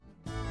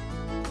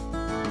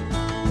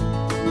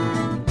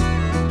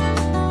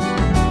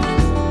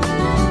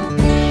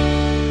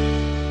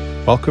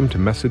Welcome to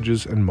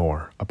Messages and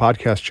More, a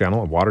podcast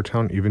channel of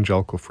Watertown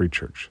Evangelical Free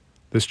Church.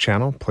 This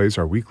channel plays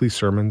our weekly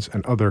sermons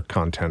and other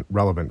content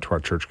relevant to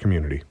our church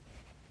community.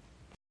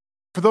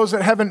 For those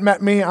that haven't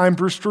met me, I'm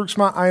Bruce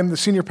Droogsma. I am the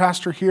senior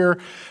pastor here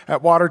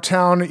at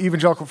Watertown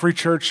Evangelical Free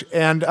Church,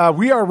 and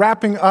we are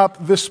wrapping up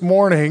this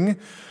morning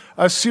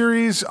a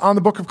series on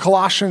the book of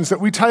Colossians that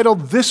we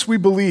titled This We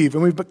Believe.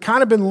 And we've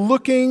kind of been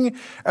looking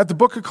at the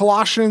book of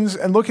Colossians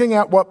and looking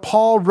at what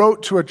Paul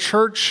wrote to a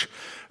church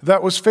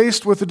that was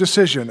faced with a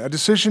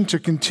decision to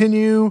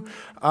continue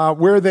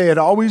where they had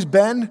always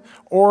been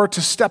or to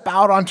step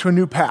out onto a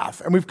new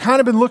path. And we've kind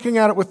of been looking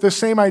at it with the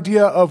same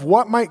idea of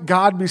what might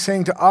God be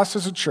saying to us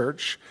as a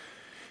church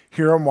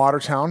here in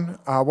Watertown?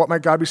 What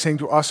might God be saying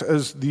to us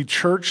as the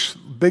church,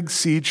 Big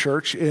C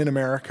church in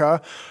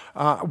America?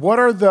 What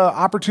are the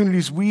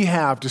opportunities we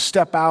have to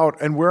step out,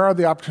 and where are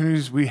the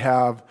opportunities we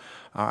have,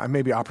 and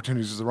maybe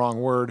opportunities is the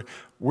wrong word,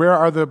 where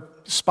are the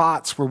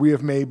spots where we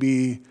have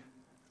maybe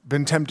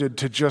been tempted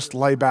to just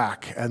lay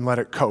back and let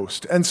it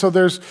coast? And so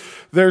there's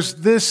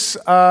this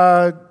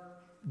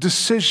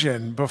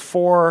decision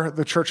before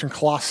the church in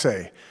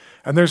Colossae,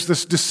 and there's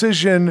this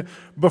decision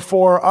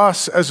before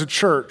us as a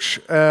church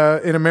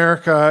in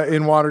America,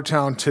 in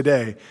Watertown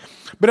today.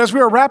 But as we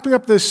are wrapping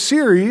up this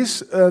series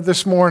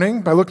this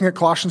morning by looking at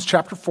Colossians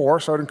chapter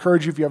 4, so I'd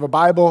encourage you, if you have a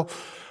Bible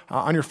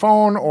on your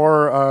phone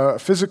or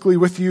physically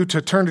with you,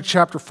 to turn to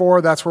chapter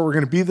 4. That's where we're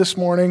going to be this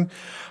morning.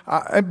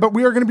 But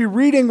we are going to be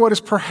reading what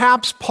is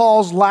perhaps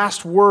Paul's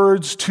last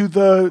words to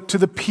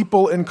the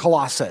people in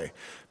Colossae.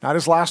 Not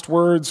his last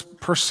words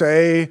per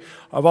se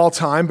of all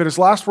time, but his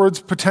last words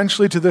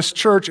potentially to this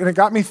church. And it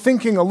got me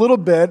thinking a little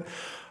bit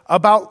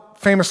about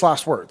famous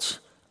last words.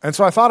 And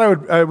so I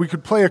thought we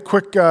could play a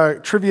quick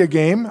trivia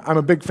game. I'm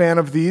a big fan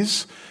of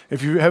these.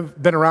 If you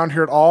have been around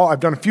here at all, I've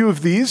done a few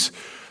of these.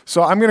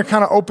 So I'm going to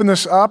kind of open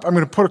this up. I'm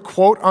going to put a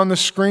quote on the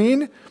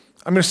screen.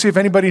 I'm going to see if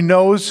anybody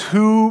knows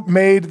who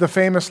made the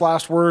famous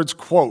last words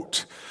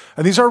quote.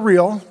 And these are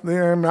real.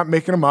 I'm not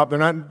making them up. They're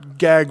not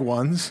gag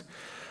ones.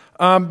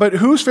 But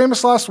whose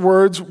famous last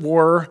words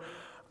were,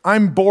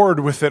 "I'm bored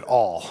with it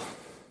all"?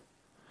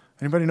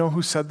 Anybody know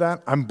who said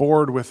that? "I'm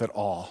bored with it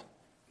all."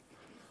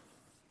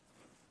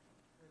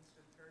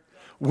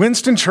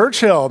 Winston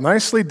Churchill.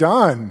 Nicely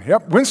done.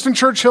 Yep, Winston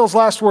Churchill's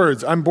last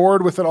words, "I'm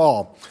bored with it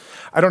all."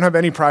 I don't have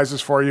any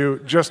prizes for you.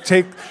 Just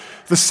take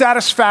the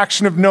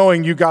satisfaction of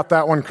knowing you got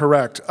that one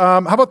correct. How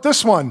about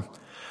this one?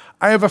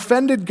 "I have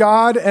offended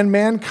God and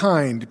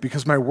mankind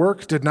because my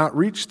work did not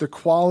reach the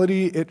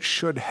quality it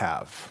should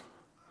have."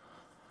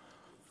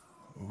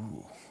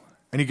 Ooh.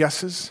 Any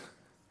guesses?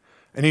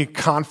 Any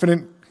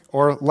confident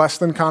or less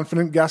than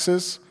confident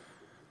guesses?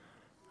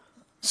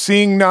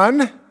 Seeing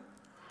none?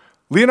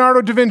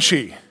 Leonardo da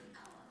Vinci.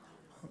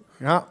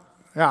 Yeah.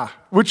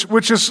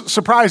 Which is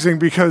surprising,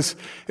 because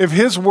if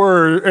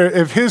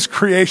his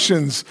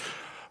creations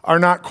are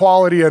not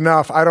quality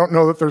enough, I don't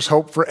know that there's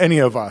hope for any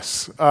of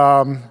us.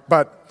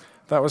 But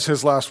that was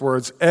his last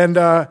words. And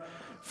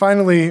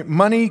finally,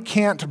 "Money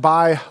can't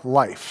buy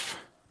life."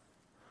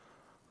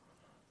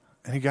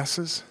 Any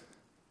guesses?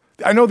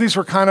 I know these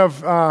were kind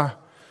of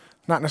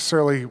not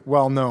necessarily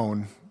well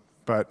known,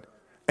 but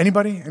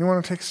anybody? Anyone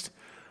want to take?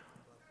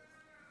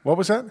 What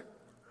was that?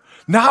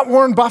 Not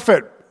Warren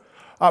Buffett.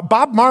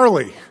 Bob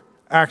Marley,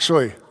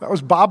 actually. That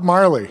was Bob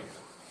Marley.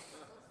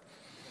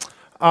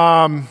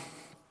 There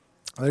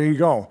you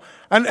go.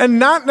 And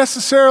not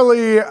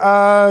necessarily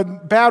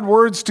bad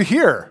words to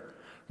hear,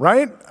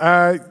 right?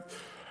 I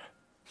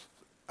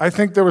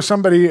think there was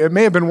somebody, it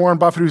may have been Warren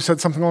Buffett, who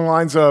said something along the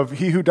lines of,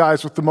 "He who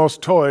dies with the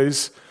most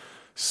toys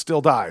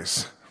still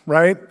dies,"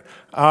 right?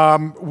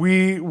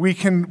 We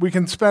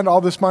can spend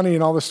all this money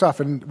and all this stuff,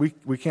 and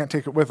we can't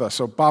take it with us.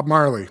 So Bob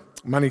Marley,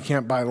 "Money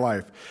can't buy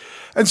life."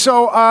 And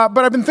so,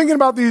 but I've been thinking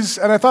about these,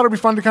 and I thought it'd be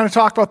fun to kind of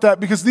talk about that,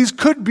 because these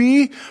could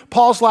be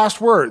Paul's last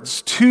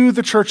words to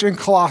the church in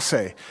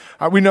Colossae.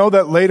 We know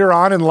that later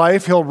on in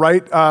life, he'll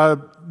write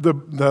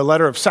the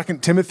letter of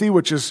 2 Timothy,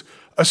 which is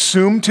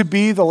assumed to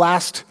be the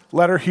last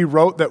letter he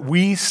wrote that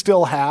we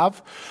still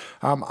have.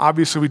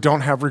 Obviously, we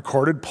don't have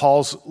recorded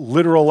Paul's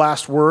literal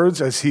last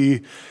words as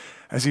he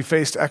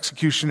faced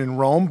execution in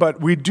Rome,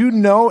 but we do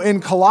know in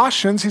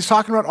Colossians, he's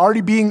talking about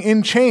already being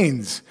in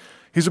chains.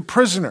 He's a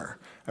prisoner.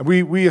 And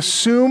we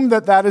assume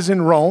that is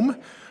in Rome.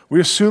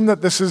 We assume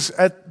that this is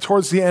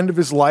towards the end of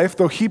his life,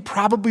 though he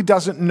probably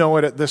doesn't know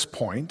it at this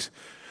point,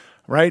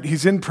 right?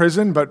 He's in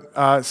prison,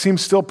 but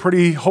seems still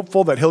pretty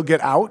hopeful that he'll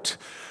get out.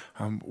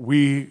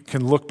 We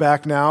can look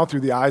back now through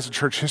the eyes of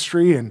church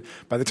history, and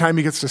by the time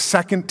he gets to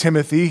 2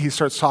 Timothy, he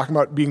starts talking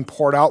about being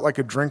poured out like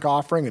a drink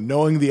offering and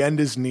knowing the end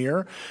is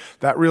near.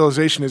 That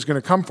realization is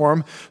going to come for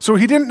him. So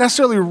he didn't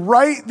necessarily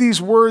write these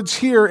words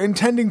here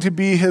intending to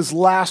be his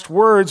last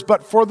words,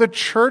 but for the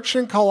church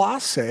in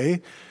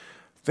Colossae,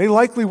 they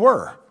likely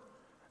were.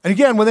 And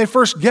again, when they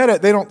first get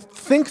it, they don't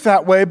think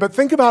that way, but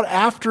think about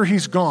after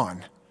he's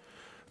gone,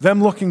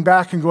 them looking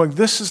back and going,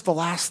 "This is the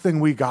last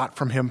thing we got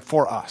from him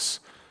for us."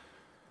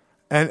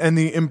 And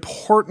the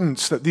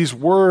importance that these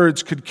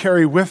words could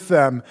carry with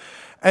them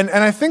And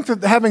I think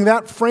that having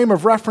that frame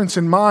of reference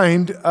in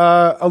mind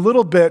a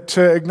little bit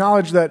to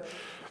acknowledge that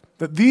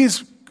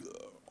these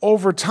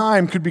over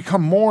time could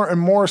become more and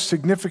more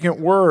significant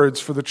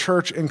words for the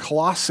church in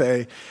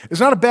Colossae is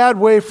not a bad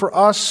way for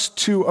us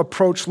to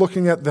approach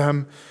looking at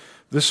them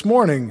this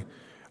morning,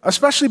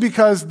 especially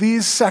because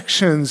these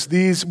sections,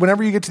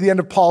 whenever you get to the end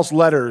of Paul's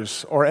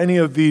letters or any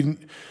of the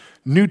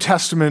New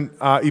Testament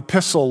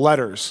epistle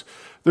letters,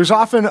 there's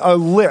often a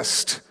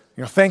list.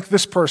 Thank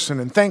this person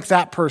and thank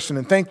that person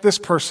and thank this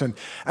person.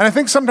 And I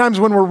think sometimes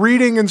when we're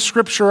reading in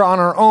Scripture on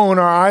our own,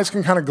 our eyes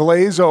can kind of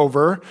glaze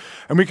over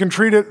and we can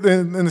treat it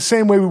in the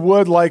same way we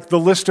would like the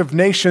list of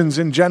nations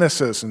in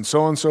Genesis, and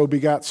so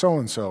begat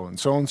so-and-so, and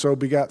so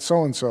begat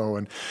so-and-so.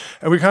 And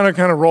we kind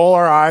of roll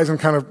our eyes and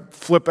kind of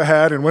flip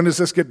ahead, and when does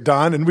this get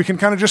done? And we can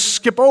kind of just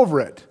skip over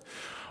it.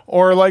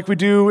 Or like we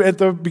do at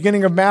the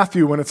beginning of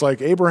Matthew when it's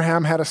like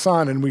Abraham had a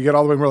son, and we get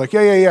all the way and we're like,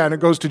 yeah, and it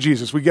goes to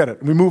Jesus. We get it,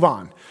 and we move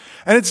on.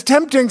 And it's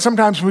tempting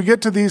sometimes when we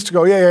get to these to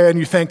go, yeah, and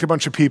you thanked a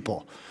bunch of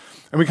people.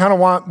 And we kind of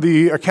want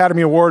the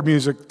Academy Award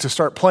music to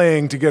start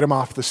playing to get him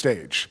off the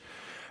stage.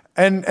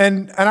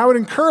 And I would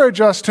encourage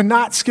us to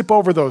not skip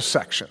over those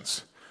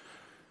sections.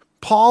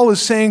 Paul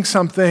is saying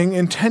something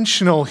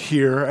intentional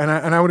here,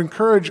 and I would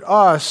encourage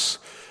us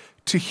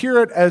to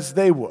hear it as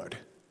they would.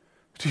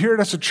 To hear it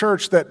as a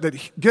church that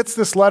gets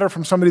this letter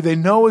from somebody they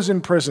know is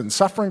in prison,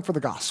 suffering for the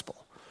gospel.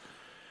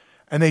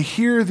 And they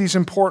hear these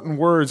important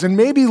words and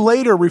maybe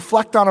later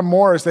reflect on them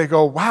more as they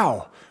go,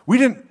 wow, we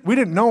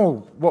didn't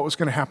know what was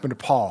going to happen to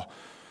Paul.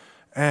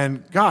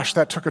 And gosh,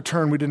 that took a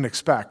turn we didn't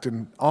expect.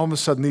 And all of a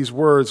sudden these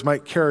words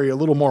might carry a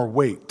little more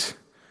weight.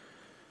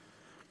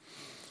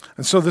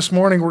 And so this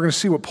morning we're going to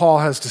see what Paul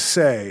has to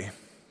say.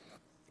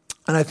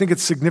 And I think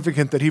it's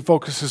significant that he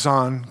focuses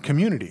on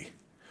community.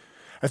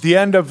 At the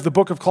end of the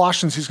book of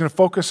Colossians, he's going to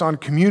focus on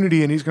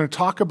community, and he's going to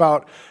talk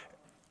about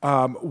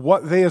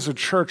what they as a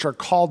church are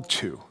called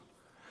to.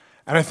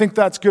 And I think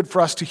that's good for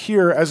us to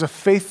hear as a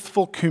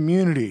faithful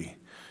community.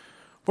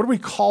 What are we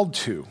called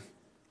to?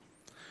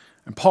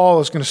 And Paul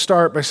is going to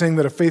start by saying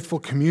that a faithful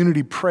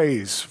community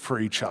prays for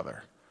each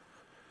other.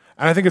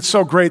 And I think it's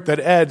so great that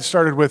Ed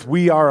started with,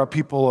 we are a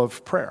people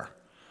of prayer.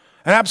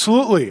 And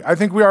absolutely, I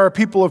think we are a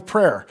people of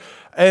prayer.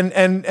 And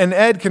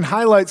Ed can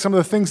highlight some of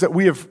the things that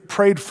we have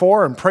prayed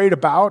for and prayed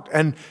about,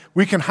 and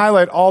we can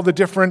highlight all the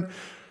different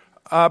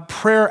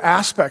prayer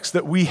aspects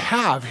that we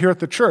have here at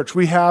the church.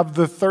 We have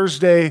the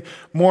Thursday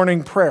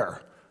morning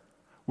prayer.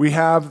 We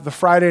have the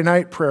Friday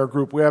night prayer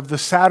group. We have the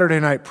Saturday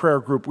night prayer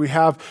group. We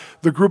have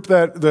the group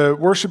the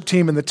worship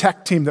team and the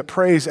tech team that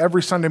prays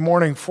every Sunday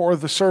morning for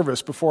the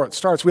service before it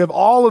starts. We have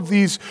all of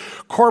these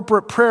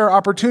corporate prayer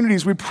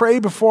opportunities. We pray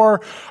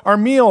before our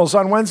meals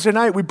on Wednesday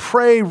night. We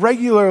pray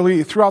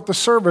regularly throughout the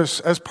service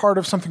as part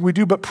of something we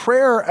do. But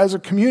prayer as a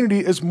community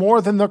is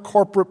more than the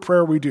corporate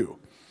prayer we do.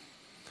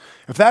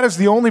 If that is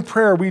the only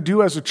prayer we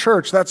do as a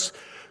church, that's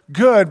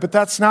good, but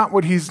that's not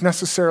what he's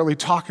necessarily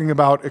talking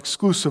about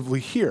exclusively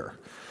here.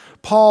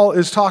 Paul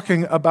is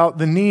talking about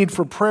the need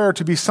for prayer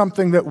to be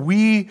something that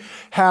we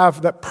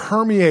have that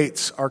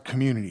permeates our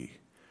community.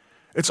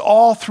 It's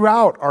all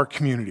throughout our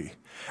community.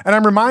 And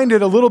I'm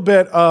reminded a little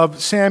bit of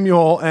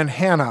Samuel and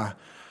Hannah,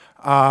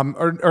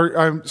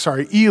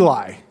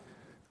 Eli.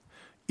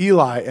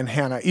 Eli and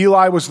Hannah.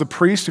 Eli was the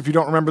priest, if you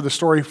don't remember the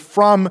story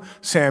from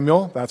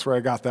Samuel. That's where I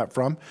got that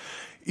from.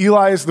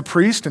 Eli is the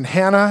priest, and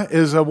Hannah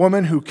is a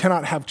woman who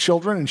cannot have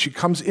children, and she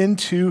comes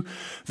into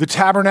the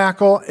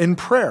tabernacle in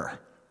prayer.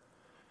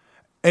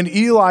 And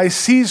Eli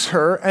sees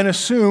her and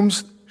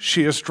assumes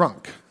she is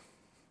drunk.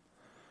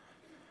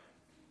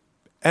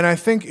 And I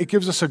think it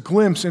gives us a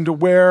glimpse into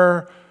where,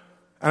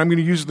 and I'm going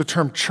to use the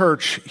term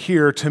church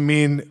here to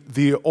mean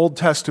the Old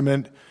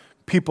Testament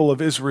people of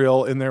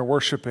Israel in their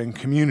worshiping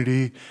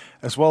community,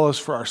 as well as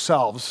for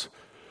ourselves.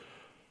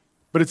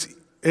 But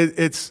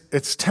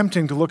it's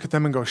tempting to look at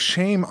them and go,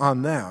 shame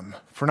on them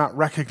for not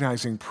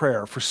recognizing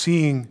prayer, for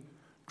seeing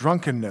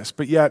drunkenness.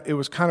 But yet it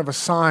was kind of a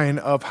sign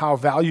of how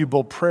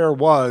valuable prayer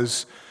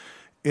was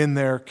in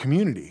their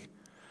community.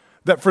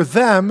 That for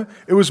them,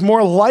 it was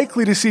more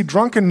likely to see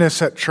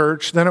drunkenness at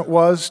church than it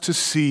was to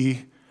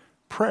see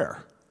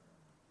prayer.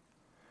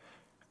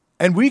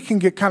 And we can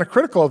get kind of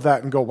critical of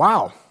that and go,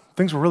 wow,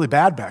 things were really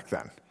bad back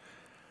then.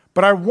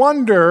 But I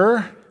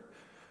wonder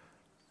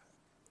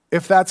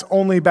if that's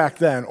only back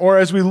then. Or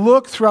as we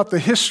look throughout the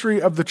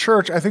history of the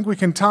church, I think we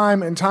can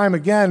time and time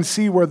again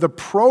see where the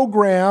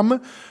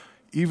program,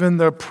 even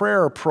the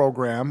prayer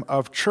program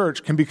of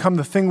church, can become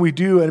the thing we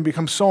do, and it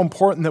becomes so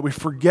important that we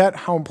forget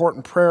how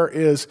important prayer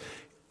is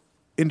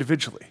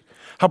individually.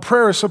 How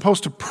prayer is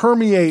supposed to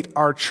permeate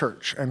our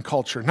church and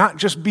culture, not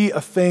just be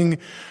a thing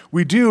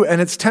we do,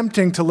 and it's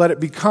tempting to let it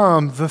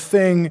become the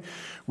thing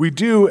we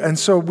do. And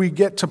so we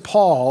get to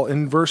Paul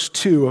in verse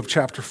 2 of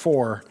chapter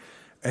 4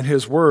 and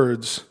his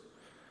words,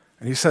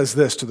 and he says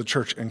this to the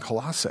church in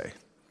Colossae: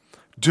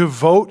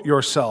 devote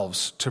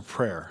yourselves to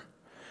prayer,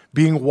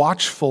 being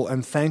watchful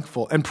and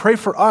thankful, and pray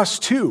for us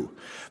too,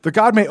 that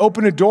God may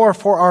open a door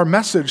for our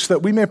message so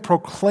that we may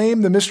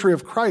proclaim the mystery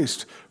of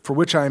Christ, for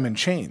which I am in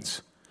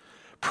chains.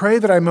 Pray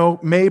that I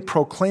may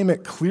proclaim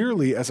it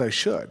clearly as I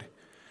should.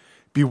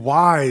 Be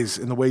wise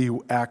in the way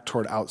you act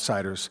toward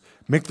outsiders.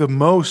 Make the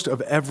most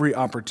of every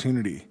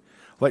opportunity.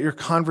 Let your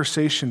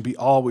conversation be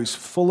always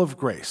full of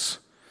grace,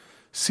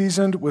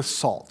 seasoned with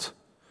salt,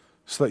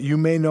 so that you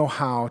may know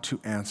how to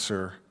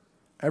answer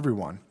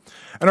everyone.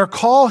 And our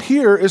call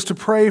here is to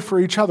pray for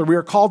each other. We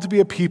are called to be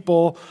a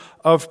people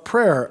of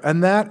prayer,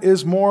 and that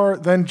is more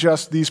than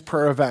just these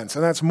prayer events,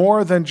 and that's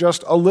more than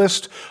just a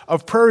list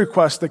of prayer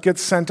requests that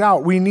gets sent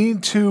out. We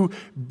need to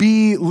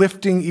be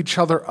lifting each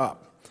other up.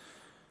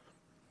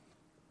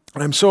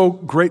 And I'm so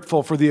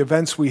grateful for the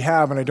events we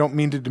have, and I don't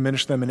mean to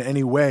diminish them in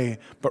any way,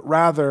 but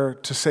rather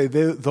to say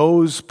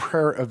those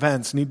prayer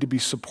events need to be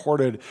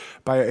supported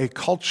by a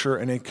culture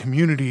and a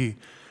community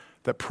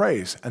that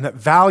prays and that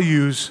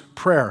values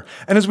prayer.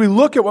 And as we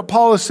look at what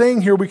Paul is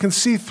saying here, we can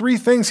see three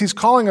things he's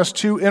calling us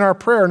to in our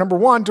prayer. Number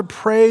one, to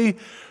pray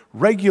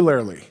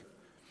regularly.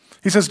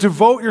 He says,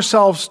 devote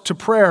yourselves to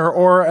prayer,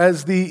 or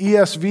as the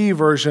ESV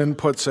version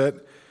puts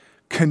it,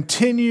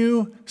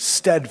 continue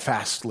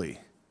steadfastly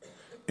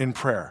in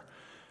prayer.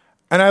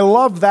 And I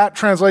love that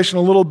translation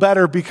a little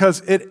better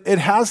because it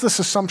has this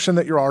assumption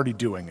that you're already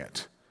doing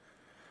it.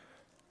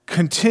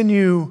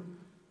 Continue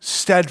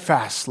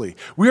steadfastly.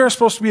 We are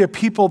supposed to be a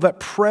people that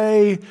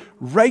pray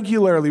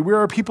regularly. We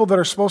are a people that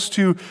are supposed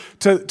to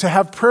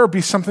have prayer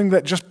be something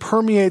that just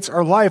permeates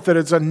our life, that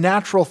it's a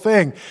natural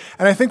thing.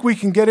 And I think we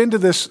can get into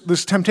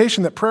this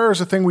temptation that prayer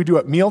is a thing we do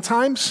at meal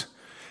times,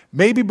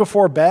 maybe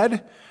before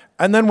bed,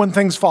 and then when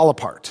things fall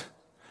apart.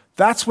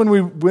 That's when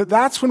we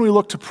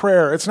look to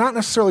prayer. It's not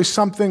necessarily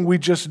something we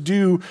just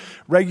do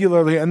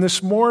regularly. And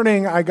this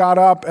morning I got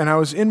up and I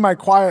was in my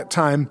quiet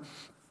time,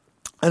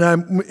 and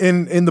I'm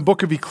in the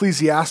book of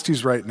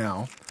Ecclesiastes right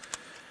now.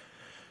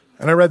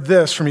 And I read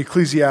this from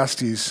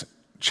Ecclesiastes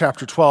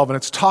chapter 12, and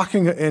it's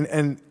talking,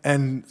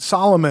 and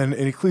Solomon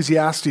in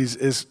Ecclesiastes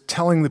is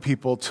telling the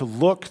people to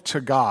look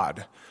to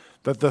God,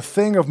 that the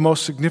thing of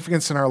most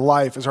significance in our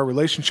life is our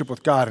relationship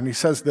with God. And he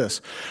says this,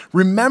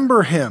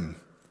 remember him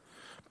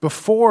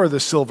before the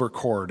silver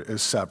cord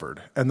is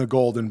severed and the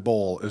golden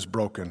bowl is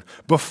broken,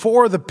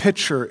 before the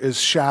pitcher is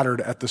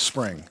shattered at the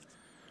spring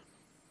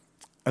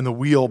and the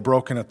wheel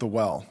broken at the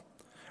well,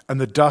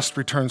 and the dust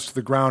returns to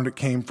the ground it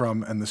came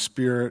from, and the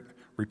spirit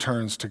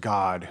returns to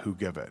God who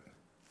gave it.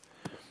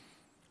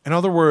 In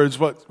other words,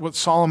 what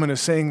Solomon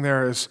is saying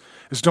there is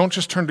don't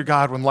just turn to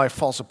God when life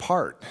falls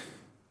apart.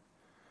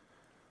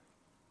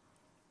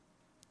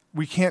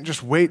 We can't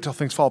just wait till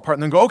things fall apart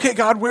and then go, okay,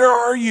 God, where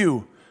are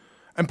you?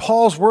 And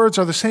Paul's words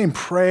are the same,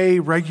 pray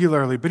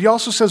regularly. But he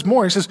also says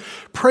more. He says,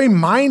 pray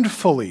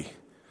mindfully.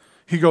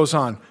 He goes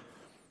on,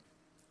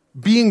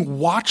 being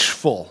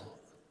watchful.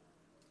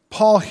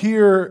 Paul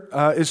here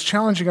is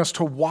challenging us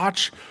to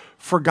watch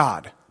for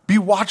God. Be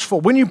watchful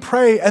when you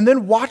pray, and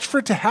then watch for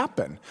it to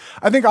happen.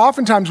 I think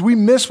oftentimes we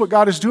miss what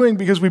God is doing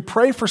because we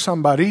pray for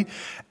somebody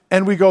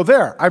and we go,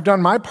 there, I've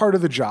done my part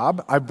of the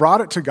job. I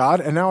brought it to God,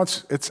 and now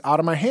it's out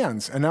of my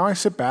hands. And now I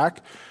sit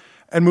back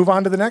and move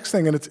on to the next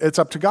thing, and it's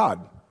up to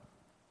God.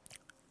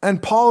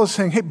 And Paul is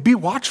saying, hey, be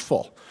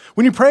watchful.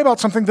 When you pray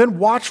about something, then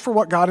watch for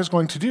what God is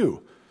going to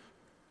do.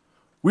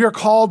 We are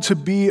called to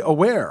be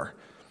aware.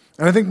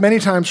 And I think many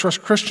times for us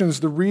Christians,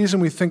 the reason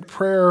we think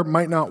prayer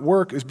might not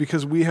work is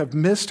because we have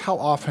missed how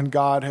often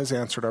God has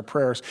answered our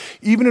prayers,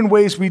 even in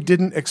ways we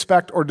didn't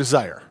expect or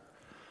desire.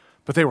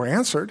 But they were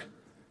answered.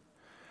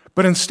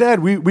 But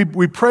instead,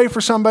 we pray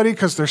for somebody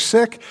because they're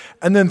sick,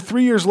 and then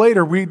 3 years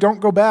later, we don't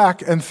go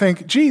back and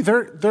think, gee,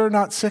 they're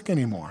not sick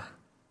anymore.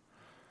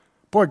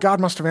 Boy, God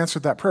must have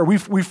answered that prayer. We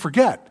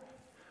forget.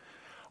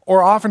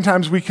 Or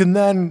oftentimes we can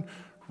then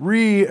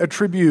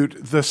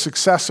reattribute the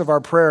success of our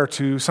prayer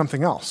to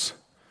something else.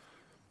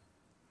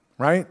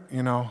 Right?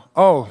 I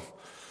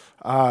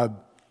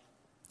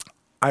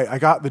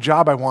got the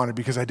job I wanted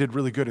because I did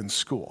really good in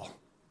school.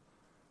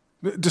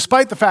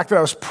 Despite the fact that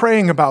I was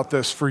praying about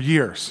this for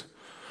years.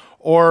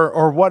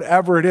 Or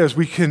whatever it is,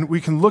 we can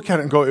look at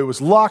it and go, it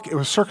was luck, it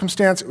was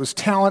circumstance, it was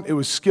talent, it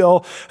was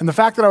skill. And the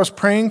fact that I was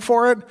praying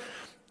for it,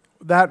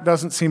 that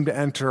doesn't seem to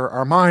enter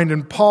our mind.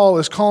 And Paul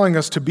is calling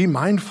us to be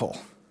mindful.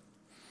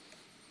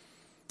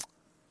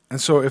 And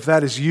so if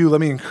that is you,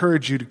 let me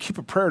encourage you to keep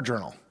a prayer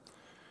journal.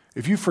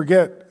 If you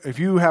forget, if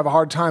you have a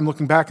hard time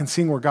looking back and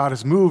seeing where God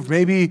has moved,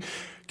 maybe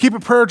keep a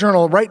prayer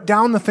journal, write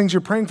down the things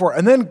you're praying for,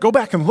 and then go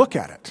back and look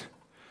at it.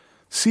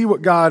 See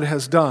what God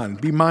has done.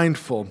 Be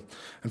mindful.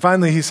 And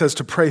finally, he says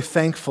to pray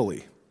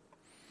thankfully.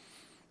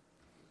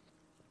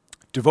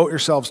 Devote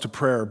yourselves to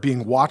prayer,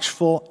 being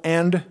watchful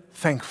and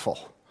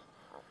thankful.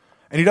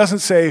 And he doesn't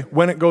say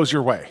when it goes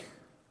your way.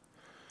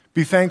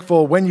 Be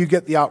thankful when you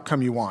get the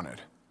outcome you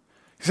wanted.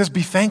 He says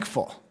be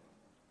thankful.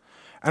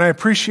 And I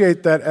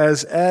appreciate that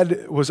as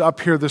Ed was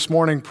up here this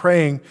morning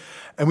praying,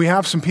 and we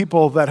have some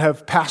people that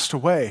have passed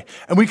away,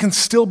 and we can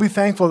still be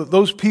thankful that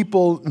those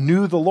people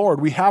knew the Lord.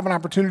 We have an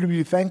opportunity to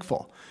be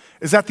thankful.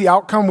 Is that the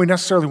outcome we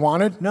necessarily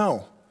wanted?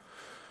 No.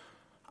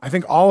 I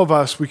think all of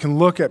us, we can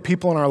look at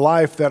people in our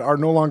life that are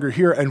no longer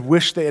here and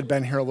wish they had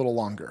been here a little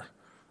longer.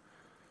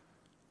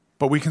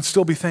 But we can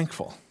still be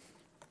thankful.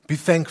 Be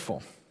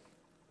thankful.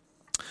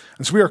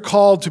 And so we are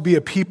called to be a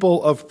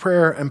people of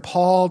prayer, and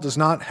Paul does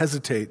not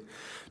hesitate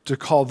to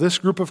call this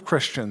group of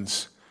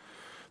Christians,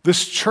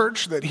 this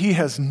church that he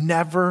has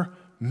never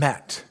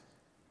met,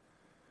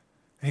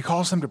 and he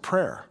calls them to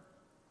prayer.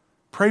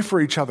 Pray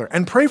for each other,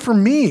 and pray for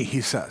me,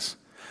 he says,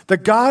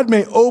 that God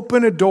may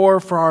open a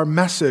door for our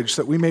message,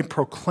 that we may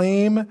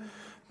proclaim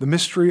the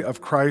mystery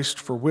of Christ,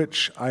 for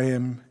which I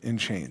am in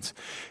chains.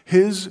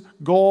 His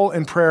goal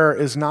in prayer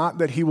is not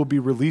that he will be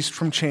released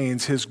from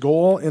chains. His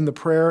goal in the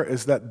prayer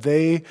is that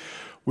they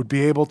would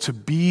be able to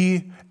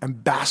be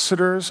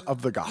ambassadors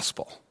of the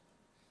gospel.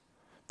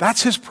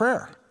 That's his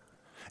prayer.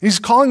 He's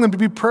calling them to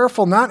be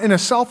prayerful, not in a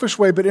selfish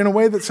way, but in a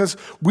way that says,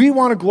 we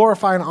want to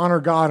glorify and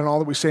honor God in all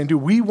that we say and do.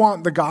 We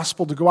want the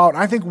gospel to go out.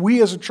 And I think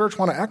we as a church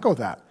want to echo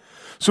that.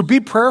 So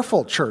be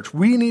prayerful, church.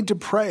 We need to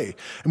pray.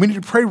 And we need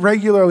to pray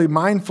regularly,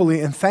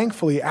 mindfully, and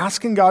thankfully,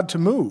 asking God to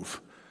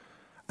move.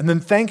 And then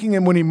thanking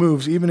him when he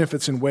moves, even if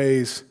it's in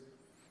ways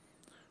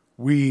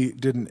we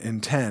didn't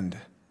intend.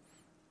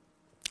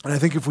 And I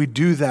think if we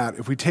do that,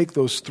 if we take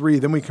those three,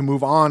 then we can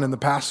move on in the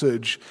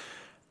passage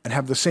and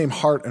have the same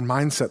heart and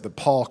mindset that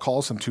Paul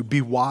calls them to.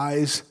 Be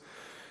wise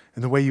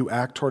in the way you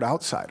act toward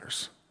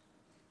outsiders.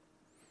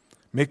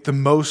 Make the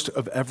most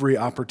of every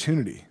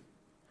opportunity.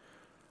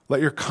 Let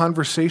your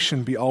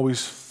conversation be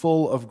always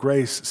full of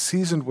grace,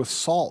 seasoned with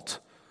salt,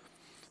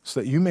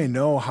 so that you may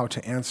know how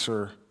to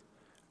answer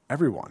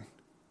everyone.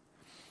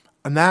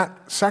 And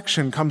that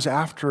section comes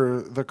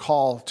after the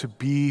call to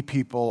be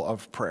people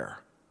of prayer.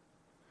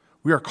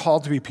 We are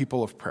called to be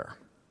people of prayer.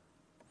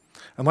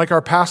 And like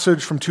our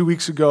passage from 2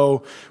 weeks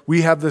ago,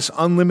 we have this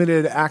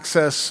unlimited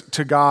access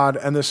to God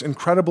and this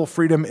incredible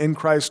freedom in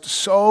Christ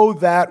so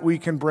that we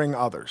can bring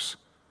others.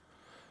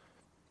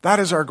 That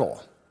is our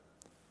goal.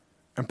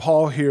 And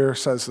Paul here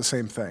says the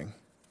same thing.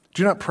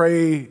 Do not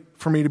pray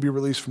for me to be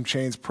released from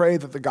chains. Pray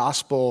that the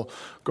gospel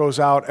goes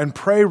out, and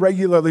pray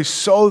regularly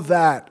so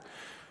that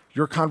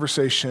your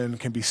conversation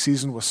can be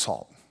seasoned with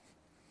salt,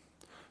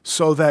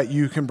 so that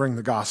you can bring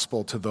the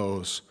gospel to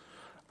those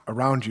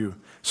around you.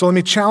 So let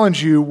me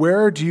challenge you,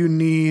 where do you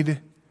need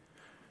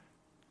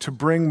to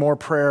bring more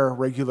prayer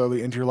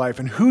regularly into your life?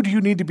 And who do you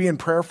need to be in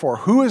prayer for?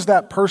 Who is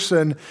that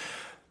person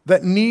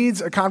that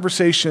needs a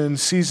conversation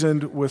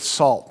seasoned with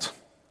salt,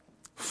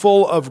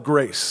 full of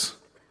grace?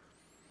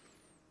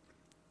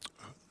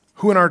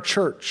 Who in our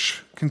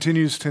church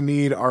continues to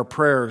need our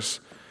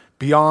prayers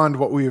beyond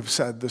what we have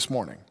said this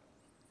morning?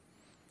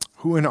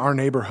 Who in our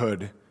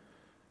neighborhood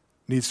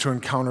needs to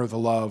encounter the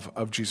love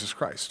of Jesus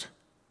Christ?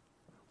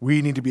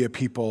 We need to be a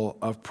people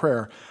of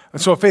prayer. And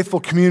so a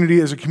faithful community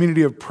is a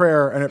community of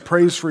prayer, and it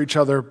prays for each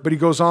other. But he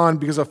goes on,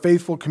 because a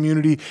faithful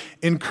community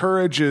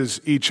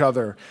encourages each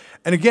other.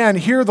 And again,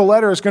 here the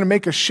letter is going to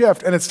make a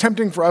shift, and it's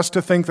tempting for us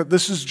to think that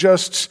this is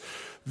just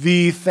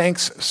the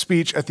thanks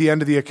speech at the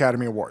end of the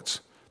Academy Awards.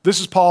 This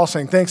is Paul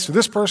saying thanks to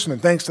this person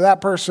and thanks to that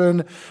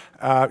person.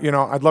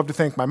 I'd love to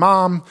thank my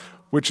mom,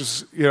 which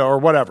is, or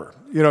whatever.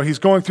 He's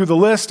going through the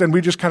list, and we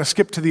just kind of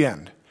skip to the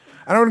end.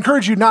 And I would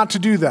encourage you not to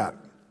do that.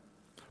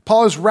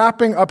 Paul is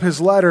wrapping up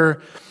his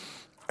letter,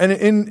 and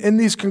in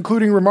these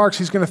concluding remarks,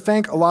 he's going to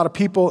thank a lot of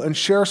people and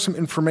share some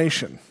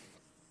information.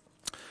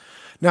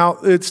 Now,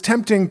 it's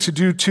tempting to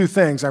do two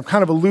things. I've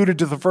kind of alluded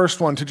to the first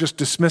one, to just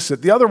dismiss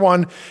it. The other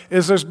one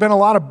is there's been a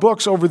lot of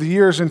books over the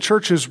years in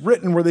churches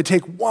written where they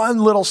take one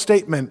little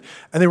statement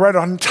and they write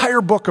an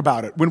entire book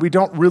about it when we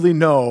don't really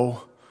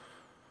know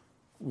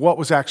what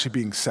was actually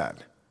being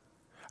said.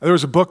 There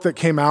was a book that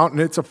came out, and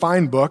it's a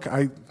fine book.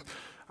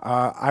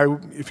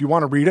 If you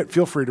want to read it,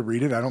 feel free to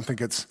read it. I don't think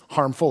it's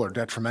harmful or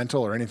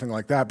detrimental or anything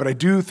like that, but I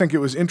do think it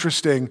was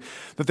interesting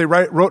that they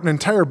wrote an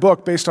entire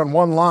book based on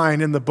one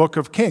line in the book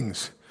of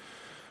Kings.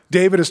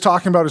 David is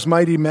talking about his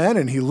mighty men,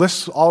 and he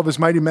lists all of his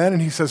mighty men,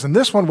 and he says, and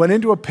this one went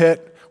into a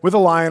pit with a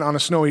lion on a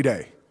snowy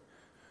day.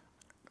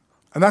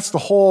 And that's the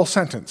whole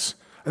sentence.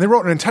 And they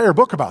wrote an entire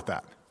book about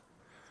that.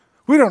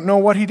 We don't know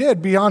what he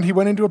did beyond he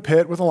went into a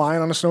pit with a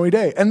lion on a snowy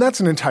day. And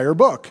that's an entire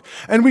book.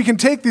 And we can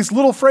take these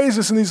little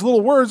phrases and these little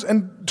words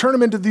and turn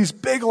them into these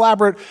big,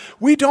 elaborate,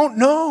 we don't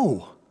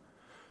know.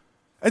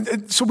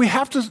 And so we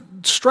have to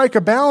strike a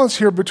balance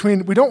here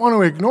between, we don't want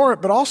to ignore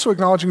it, but also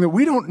acknowledging that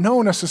we don't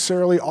know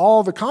necessarily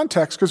all the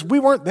context because we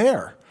weren't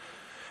there.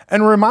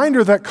 And a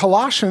reminder that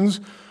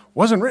Colossians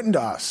wasn't written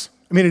to us.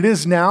 I mean, it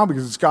is now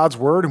because it's God's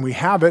word and we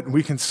have it and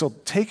we can still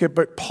take it,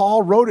 but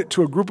Paul wrote it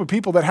to a group of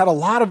people that had a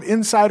lot of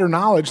insider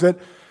knowledge that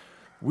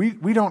we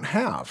don't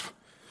have.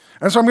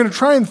 And so I'm going to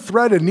try and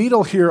thread a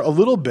needle here a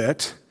little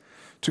bit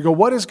to go,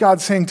 what is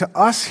God saying to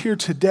us here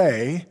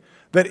today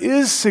that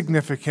is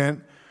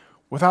significant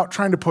without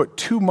trying to put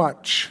too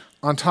much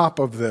on top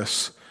of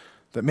this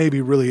that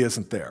maybe really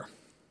isn't there?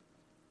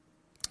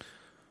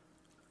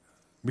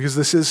 Because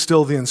this is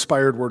still the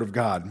inspired word of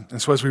God.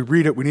 And so as we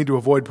read it, we need to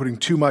avoid putting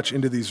too much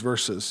into these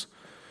verses.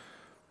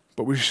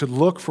 But we should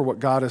look for what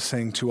God is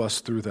saying to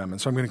us through them.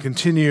 And so I'm going to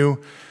continue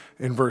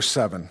in verse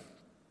 7.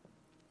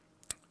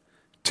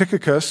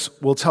 Tychicus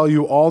will tell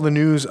you all the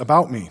news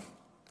about me.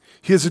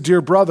 He is a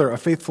dear brother, a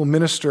faithful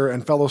minister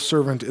and fellow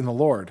servant in the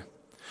Lord.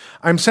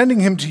 I'm sending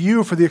him to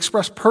you for the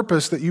express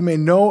purpose that you may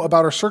know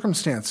about our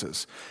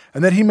circumstances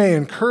and that he may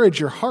encourage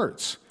your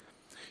hearts.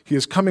 He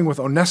is coming with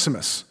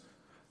Onesimus,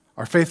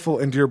 our faithful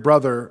and dear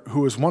brother,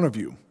 who is one of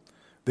you.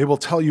 They will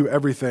tell you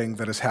everything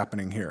that is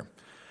happening here.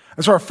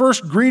 And so our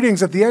first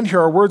greetings at the end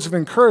here are words of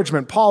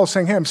encouragement. Paul is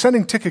saying, hey, I'm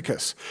sending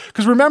Tychicus.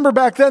 Because remember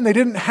back then, they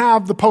didn't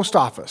have the post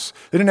office.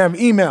 They didn't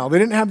have email. They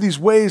didn't have these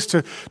ways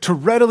to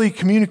readily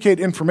communicate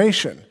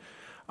information.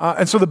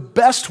 And so the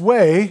best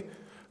way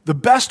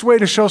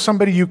to show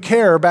somebody you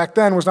care back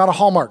then was not a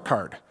Hallmark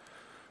card.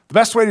 The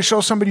best way to show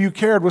somebody you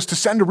cared was to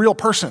send a real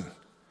person.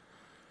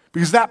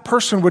 Because that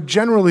person would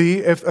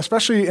generally,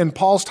 especially in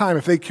Paul's time,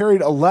 if they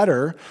carried a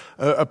letter,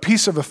 a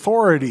piece of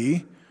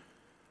authority,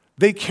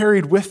 they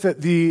carried with it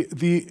the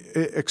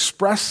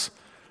express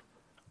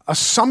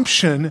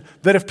assumption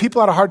that if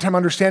people had a hard time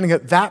understanding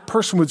it, that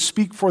person would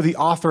speak for the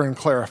author and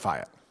clarify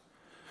it.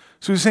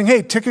 So he's saying,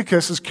 hey,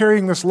 Tychicus is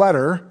carrying this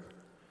letter.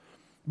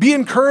 Be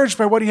encouraged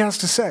by what he has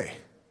to say.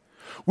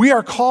 We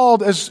are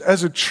called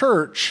as a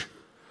church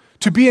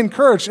to be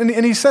encouraged.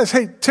 And he says,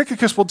 hey,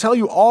 Tychicus will tell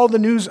you all the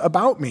news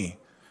about me.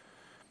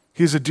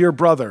 He is a dear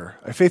brother,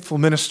 a faithful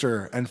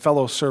minister, and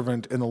fellow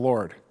servant in the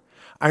Lord.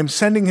 I'm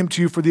sending him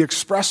to you for the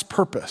express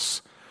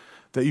purpose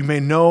that you may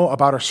know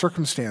about our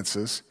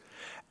circumstances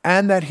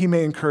and that he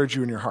may encourage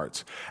you in your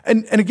hearts.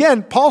 And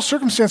again, Paul's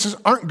circumstances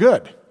aren't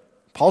good.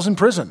 Paul's in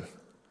prison.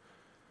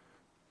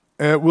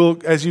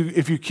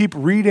 If you keep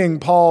reading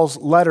Paul's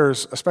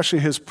letters, especially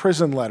his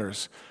prison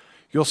letters,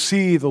 you'll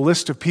see the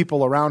list of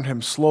people around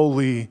him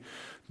slowly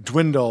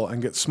dwindle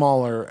and get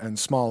smaller and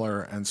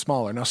smaller and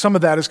smaller. Now, some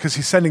of that is because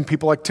he's sending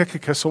people like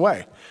Tychicus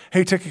away.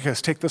 Hey,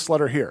 Tychicus, take this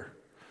letter here.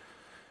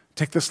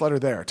 Take this letter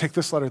there. Take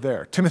this letter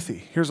there.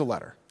 Timothy, here's a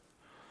letter.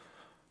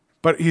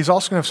 But he's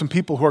also going to have some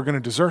people who are going to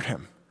desert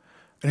him.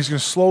 And he's going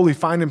to slowly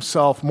find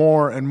himself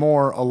more and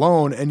more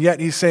alone. And yet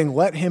he's saying,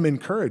 let him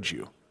encourage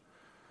you.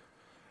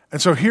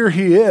 And so here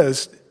he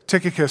is,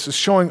 Tychicus is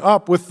showing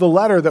up with the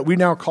letter that we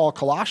now call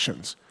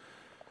Colossians.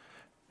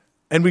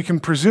 And we can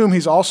presume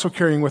he's also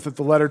carrying with it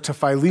the letter to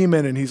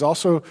Philemon, and he's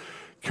also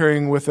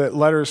carrying with it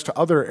letters to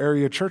other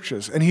area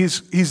churches. And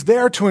he's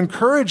there to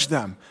encourage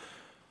them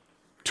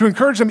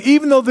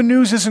even though the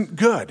news isn't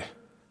good.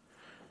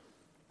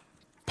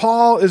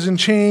 Paul is in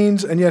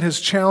chains, and yet his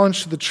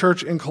challenge to the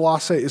church in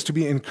Colossae is to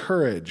be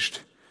encouraged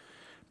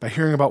by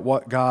hearing about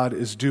what God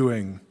is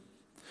doing.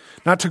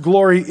 Not to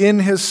glory in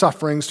his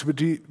sufferings,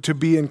 to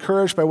be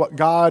encouraged by what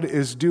God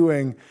is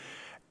doing.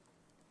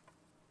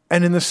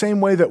 And in the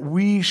same way that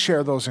we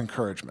share those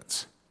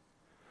encouragements,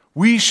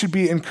 we should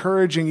be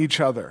encouraging each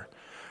other.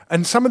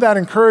 And some of that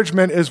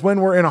encouragement is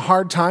when we're in a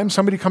hard time,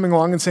 somebody coming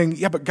along and saying,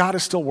 yeah, but God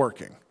is still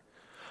working.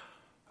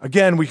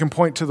 Again, we can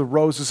point to the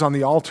roses on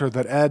the altar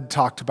that Ed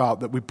talked about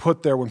that we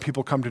put there when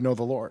people come to know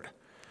the Lord.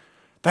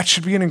 That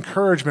should be an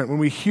encouragement. When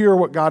we hear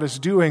what God is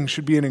doing,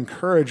 should be an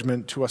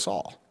encouragement to us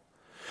all.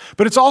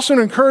 But it's also an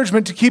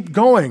encouragement to keep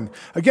going.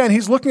 Again,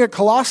 he's looking at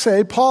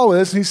Colossae, Paul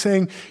is, and he's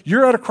saying,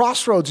 you're at a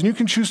crossroads, and you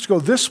can choose to go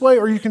this way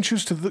or you can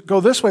choose to go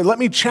this way. Let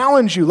me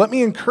challenge you. Let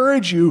me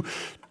encourage you.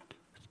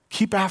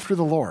 Keep after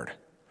the Lord.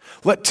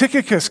 Let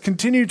Tychicus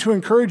continue to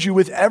encourage you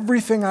with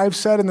everything I've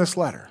said in this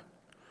letter,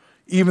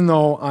 even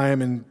though I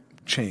am in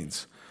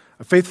chains.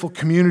 A faithful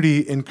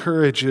community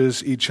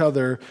encourages each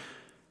other.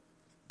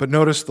 But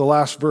notice the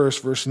last verse,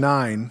 verse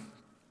 9.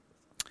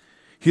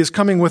 He is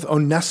coming with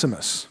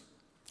Onesimus,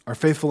 our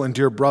faithful and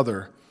dear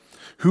brother,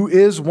 who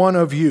is one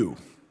of you,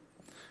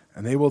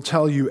 and they will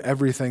tell you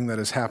everything that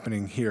is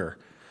happening here.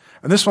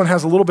 And this one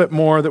has a little bit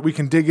more that we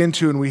can dig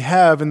into, and we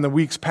have in the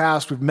weeks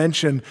past. We've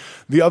mentioned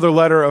the other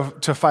letter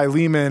to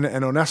Philemon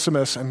and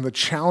Onesimus and the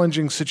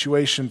challenging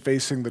situation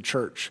facing the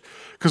church.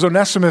 Because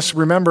Onesimus,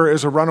 remember,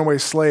 is a runaway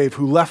slave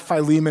who left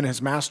Philemon,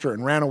 his master,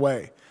 and ran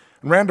away,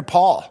 and ran to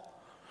Paul.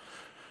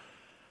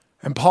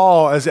 And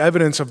Paul, as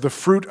evidence of the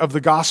fruit of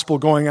the gospel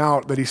going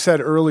out, that he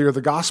said earlier,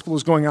 the gospel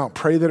is going out,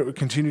 pray that it would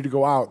continue to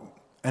go out.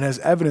 And as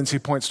evidence, he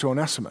points to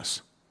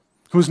Onesimus,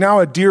 who's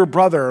now a dear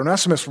brother.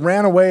 Onesimus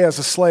ran away as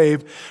a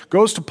slave,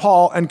 goes to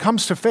Paul, and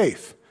comes to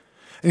faith.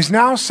 And he's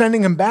now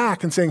sending him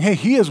back and saying, hey,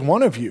 he is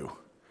one of you.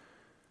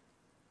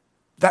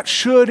 That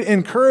should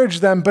encourage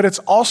them, but it's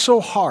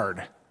also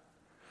hard.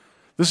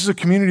 This is a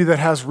community that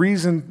has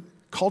reason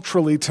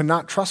culturally to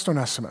not trust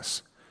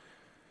Onesimus.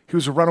 He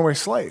was a runaway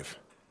slave.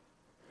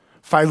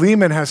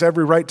 Philemon has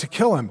every right to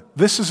kill him.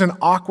 This is an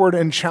awkward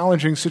and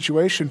challenging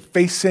situation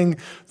facing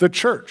the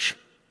church.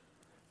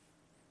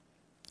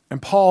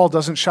 And Paul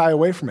doesn't shy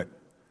away from it.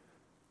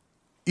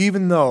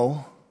 Even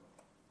though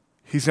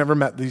he's never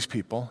met these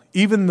people,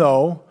 even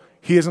though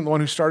he isn't the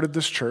one who started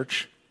this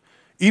church,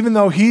 even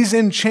though he's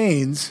in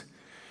chains,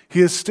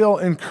 he is still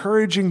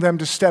encouraging them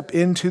to step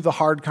into the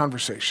hard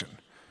conversation.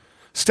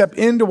 Step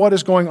into what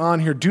is going on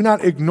here. Do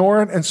not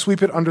ignore it and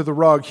sweep it under the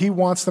rug. He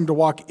wants them to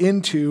walk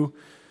into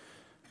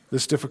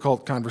this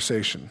difficult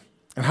conversation.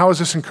 And how is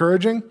this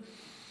encouraging?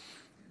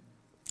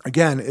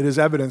 Again, it is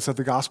evidence that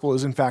the gospel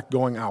is in fact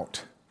going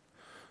out.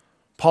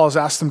 Paul has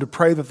asked them to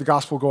pray that the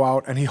gospel go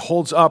out, and he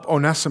holds up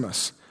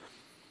Onesimus.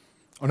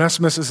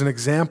 Onesimus is an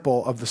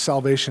example of the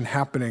salvation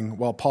happening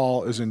while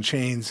Paul is in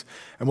chains,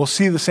 and we'll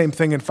see the same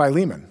thing in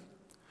Philemon.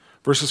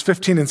 Verses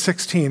 15 and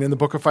 16 in the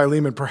book of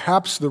Philemon,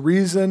 perhaps the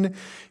reason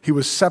he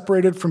was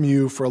separated from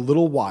you for a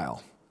little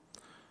while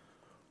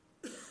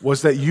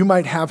was that you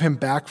might have him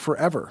back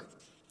forever,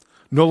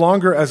 no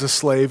longer as a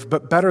slave,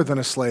 but better than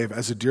a slave,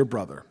 as a dear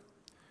brother.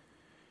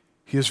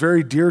 He is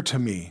very dear to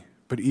me,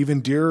 but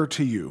even dearer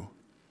to you,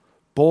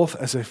 both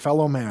as a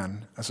fellow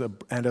man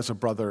and as a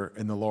brother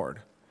in the Lord.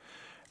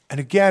 And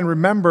again,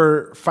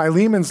 remember,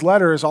 Philemon's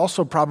letter is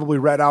also probably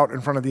read out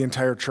in front of the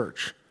entire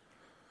church.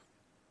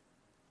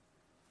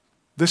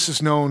 This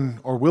is known,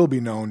 or will be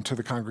known, to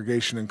the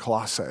congregation in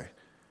Colossae.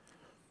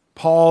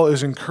 Paul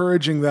is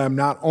encouraging them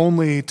not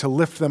only to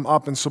lift them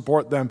up and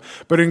support them,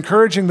 but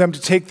encouraging them to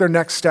take their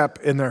next step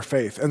in their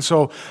faith. And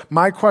so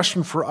my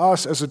question for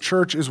us as a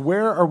church is,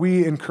 where are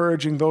we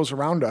encouraging those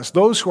around us?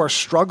 Those who are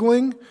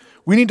struggling,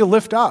 we need to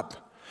lift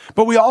up.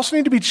 But we also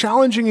need to be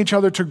challenging each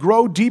other to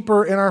grow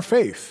deeper in our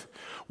faith.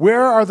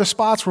 Where are the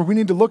spots where we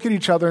need to look at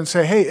each other and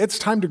say, hey, it's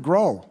time to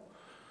grow.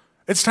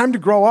 It's time to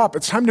grow up.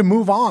 It's time to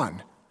move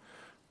on.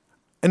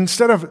 And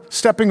instead of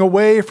stepping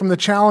away from the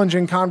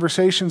challenging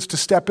conversations, to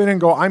step in and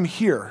go, I'm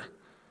here.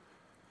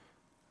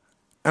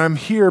 And I'm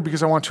here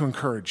because I want to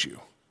encourage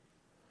you.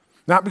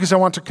 Not because I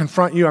want to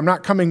confront you. I'm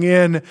not coming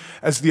in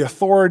as the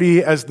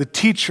authority, as the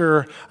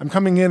teacher. I'm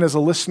coming in as a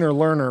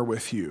listener-learner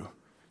with you,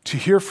 to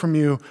hear from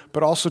you,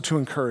 but also to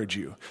encourage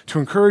you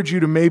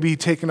to maybe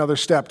take another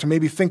step, to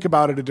maybe think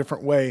about it a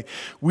different way.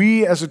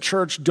 We as a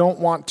church don't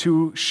want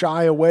to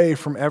shy away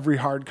from every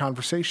hard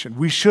conversation.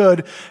 We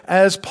should,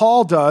 as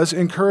Paul does,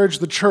 encourage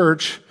the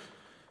church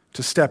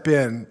to step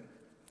in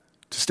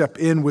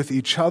with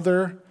each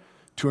other,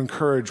 to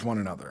encourage one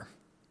another.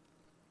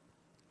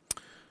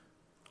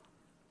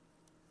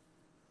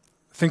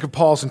 Think of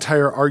Paul's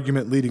entire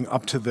argument leading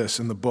up to this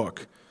in the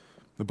book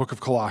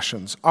of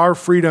Colossians. Our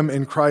freedom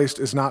in Christ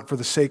is not for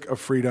the sake of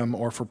freedom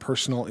or for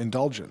personal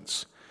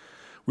indulgence.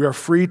 We are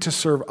free to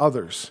serve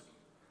others.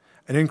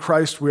 And in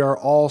Christ, we are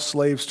all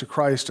slaves to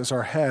Christ as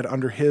our head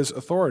under his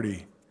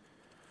authority.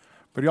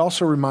 But he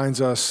also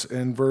reminds us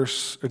in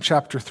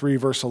chapter 3,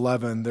 verse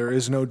 11, there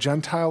is no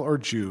Gentile or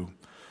Jew,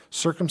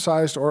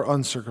 circumcised or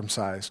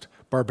uncircumcised,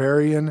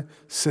 barbarian,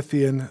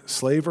 Scythian,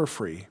 slave or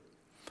free,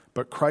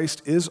 but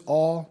Christ is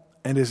all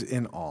and is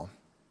in all.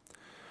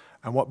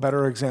 And what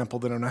better example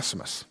than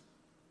Onesimus?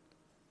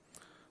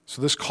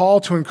 So this call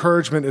to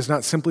encouragement is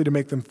not simply to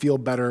make them feel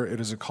better, it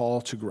is a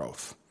call to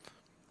growth.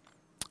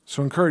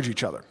 So encourage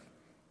each other,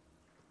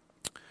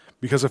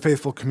 because a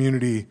faithful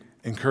community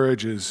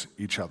encourages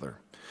each other.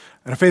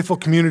 And a faithful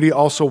community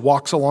also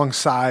walks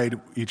alongside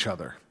each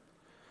other,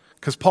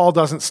 because Paul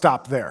doesn't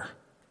stop there.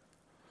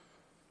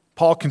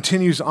 Paul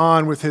continues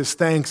on with his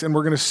thanks, and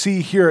we're going to see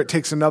here it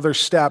takes another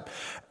step.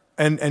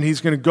 And he's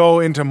going to go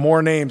into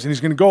more names, and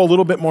he's going to go a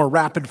little bit more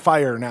rapid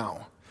fire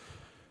now.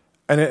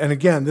 And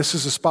again, this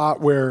is a spot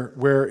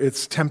where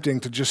it's tempting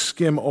to just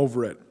skim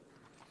over it.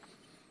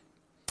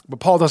 But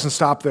Paul doesn't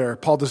stop there.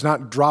 Paul does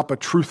not drop a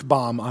truth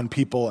bomb on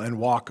people and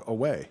walk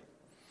away.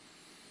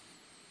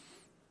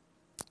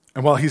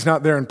 And while he's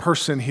not there in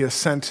person, he has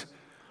sent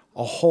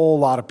a whole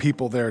lot of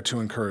people there to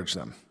encourage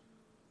them,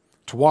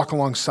 to walk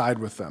alongside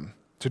with them,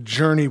 to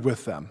journey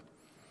with them.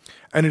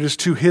 And it is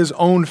to his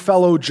own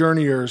fellow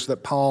journeyers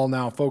that Paul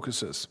now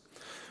focuses.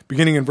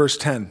 Beginning in verse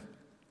 10.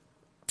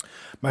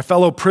 My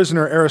fellow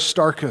prisoner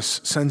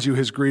Aristarchus sends you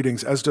his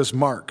greetings, as does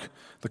Mark,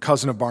 the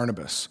cousin of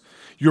Barnabas.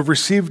 You have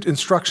received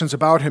instructions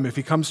about him. If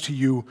he comes to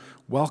you,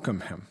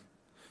 welcome him.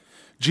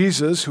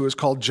 Jesus, who is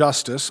called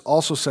Justus,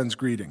 also sends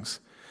greetings.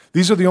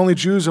 These are the only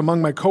Jews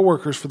among my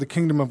co-workers for the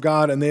kingdom of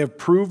God, and they have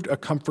proved a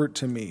comfort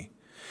to me.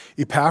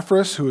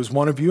 Epaphras, who is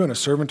one of you and a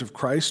servant of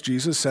Christ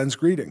Jesus, sends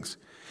greetings.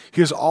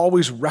 He is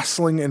always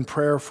wrestling in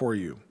prayer for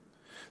you,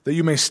 that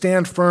you may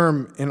stand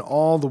firm in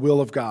all the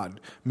will of God,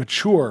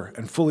 mature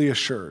and fully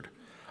assured.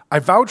 I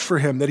vouch for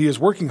him that he is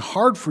working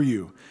hard for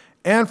you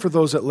and for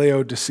those at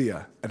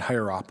Laodicea and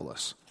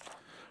Hierapolis.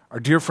 Our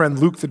dear friend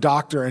Luke the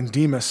doctor and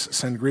Demas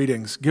send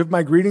greetings. Give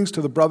my greetings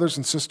to the brothers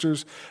and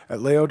sisters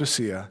at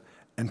Laodicea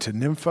and to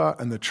Nympha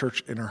and the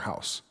church in her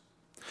house.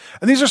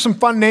 And these are some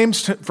fun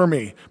names for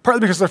me,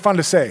 partly because they're fun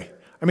to say.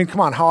 I mean, come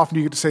on, how often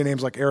do you get to say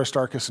names like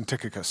Aristarchus and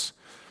Tychicus?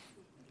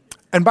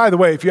 And by the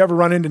way, if you ever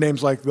run into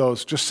names like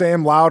those, just say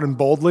them loud and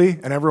boldly,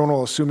 and everyone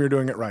will assume you're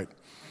doing it right.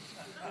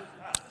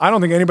 I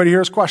don't think anybody here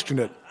has questioned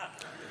it.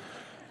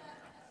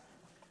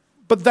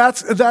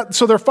 But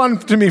so they're fun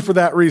to me for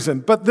that reason.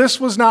 But this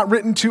was not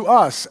written to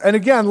us. And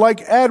again, like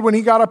Ed, when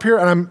he got up here,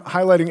 and I'm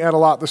highlighting Ed a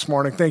lot this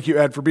morning. Thank you,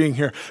 Ed, for being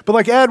here. But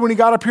like Ed, when he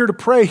got up here to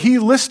pray, he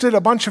listed a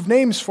bunch of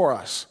names for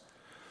us.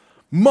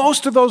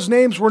 Most of those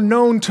names were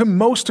known to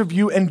most of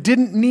you and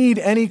didn't need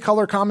any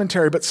color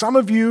commentary. But some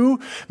of you,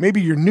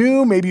 maybe you're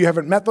new, maybe you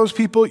haven't met those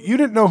people, you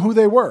didn't know who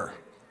they were.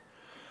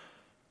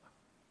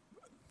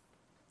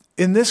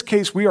 In this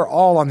case, we are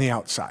all on the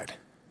outside.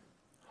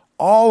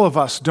 All of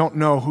us don't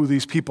know who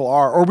these people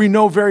are, or we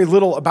know very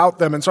little about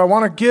them. And so I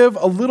want to give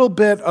a little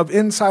bit of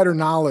insider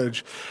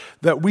knowledge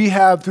that we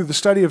have through the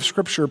study of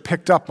Scripture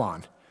picked up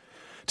on.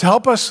 to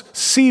help us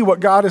see what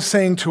God is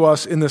saying to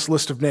us in this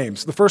list of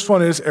names. The first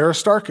one is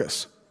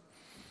Aristarchus.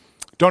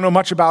 Don't know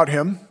much about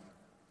him,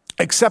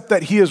 except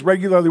that he is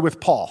regularly with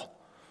Paul.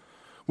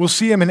 We'll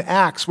see him in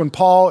Acts when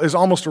Paul is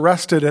almost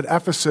arrested at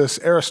Ephesus.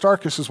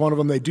 Aristarchus is one of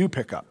them they do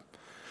pick up.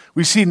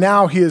 We see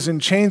now he is in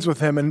chains with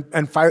him,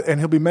 and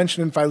he'll be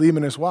mentioned in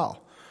Philemon as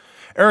well.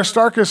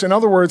 Aristarchus, in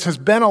other words, has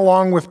been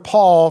along with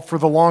Paul for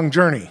the long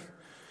journey.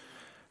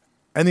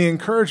 And the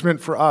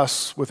encouragement for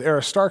us with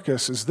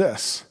Aristarchus is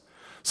this.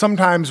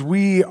 Sometimes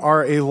we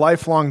are a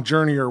lifelong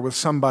journeyer with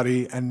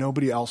somebody and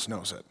nobody else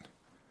knows it.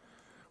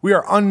 We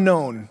are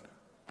unknown,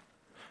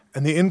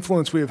 and the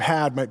influence we have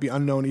had might be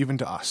unknown even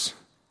to us.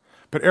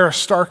 But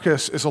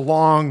Aristarchus is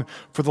along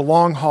for the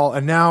long haul,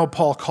 and now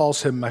Paul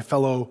calls him my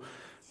fellow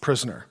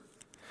prisoner.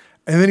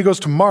 And then he goes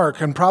to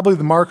Mark, and probably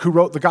the Mark who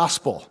wrote the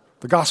Gospel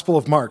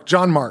of Mark,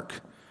 John Mark.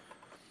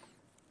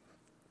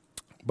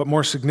 But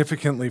more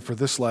significantly for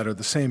this letter,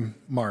 the same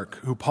Mark,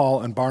 who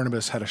Paul and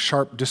Barnabas had a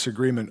sharp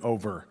disagreement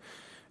over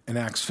in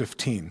Acts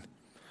 15,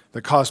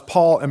 that caused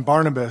Paul and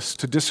Barnabas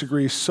to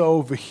disagree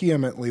so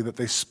vehemently that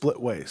they split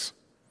ways.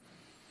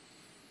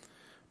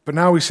 But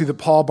now we see that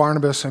Paul,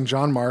 Barnabas, and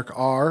John Mark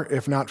are,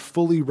 if not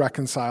fully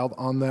reconciled,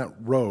 on that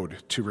road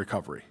to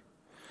recovery.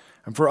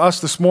 And for us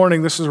this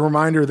morning, this is a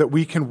reminder that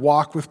we can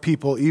walk with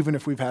people even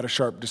if we've had a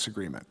sharp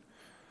disagreement.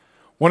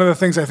 One of the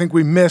things I think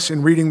we miss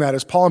in reading that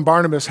is Paul and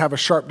Barnabas have a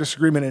sharp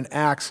disagreement in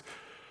Acts,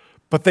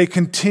 but they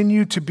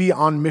continue to be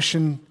on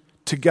mission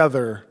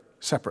together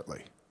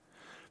separately.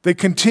 They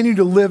continue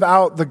to live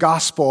out the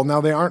gospel.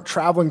 Now, they aren't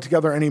traveling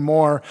together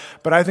anymore,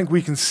 but I think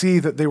we can see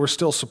that they were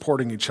still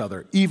supporting each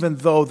other, even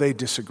though they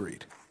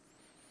disagreed.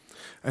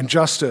 And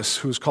Justus,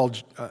 who's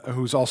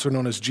also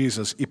known as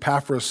Jesus,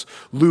 Epaphras,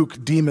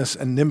 Luke, Demas,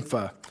 and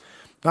Nympha.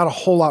 Not a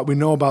whole lot we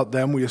know about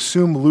them. We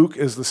assume Luke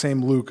is the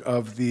same Luke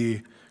of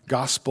the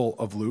Gospel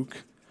of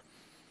Luke.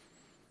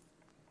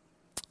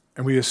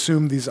 And we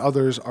assume these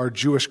others are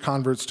Jewish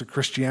converts to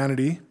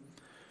Christianity.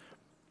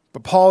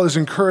 But Paul is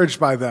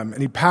encouraged by them,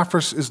 and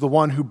Epaphras is the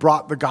one who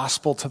brought the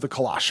gospel to the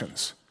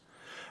Colossians.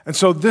 And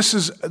so this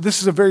is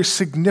a very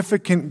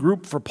significant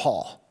group for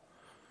Paul.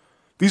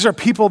 These are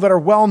people that are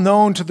well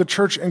known to the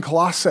church in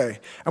Colossae.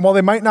 And while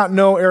they might not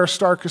know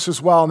Aristarchus as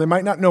well, and they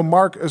might not know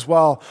Mark as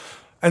well,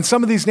 and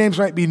some of these names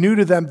might be new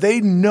to them, they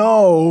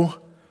know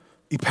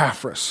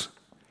Epaphras.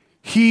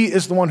 He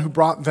is the one who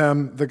brought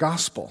them the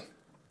gospel.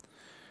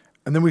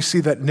 And then we see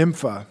that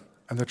Nympha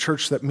and the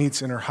church that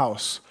meets in her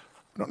house.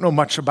 I don't know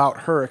much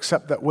about her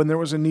except that when there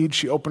was a need,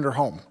 she opened her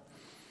home.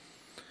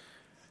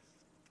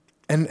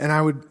 And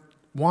I would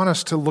want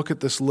us to look at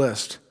this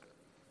list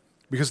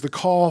because the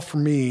call for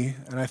me,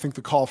 and I think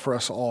the call for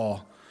us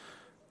all,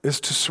 is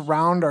to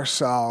surround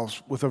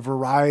ourselves with a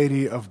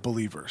variety of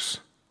believers.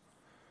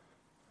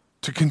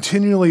 To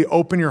continually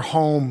open your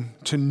home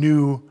to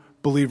new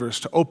believers,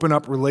 to open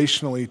up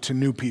relationally to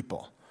new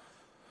people.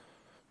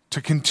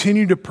 To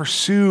continue to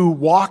pursue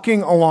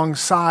walking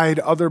alongside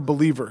other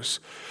believers.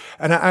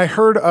 And I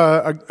heard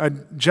a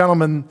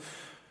gentleman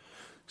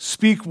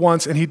speak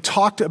once, and he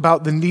talked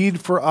about the need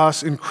for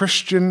us in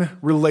Christian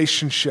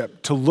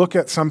relationship to look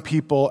at some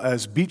people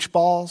as beach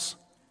balls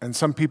and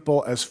some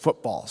people as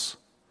footballs.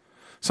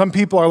 Some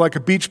people are like a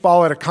beach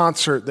ball at a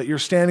concert that you're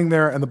standing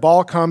there and the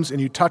ball comes and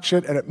you touch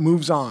it and it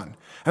moves on. And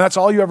that's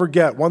all you ever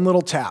get, one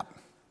little tap.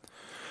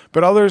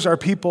 But others are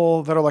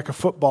people that are like a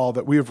football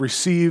that we have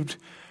received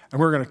and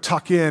we're going to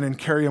tuck in and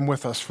carry them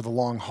with us for the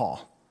long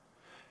haul.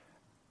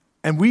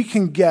 And we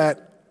can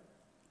get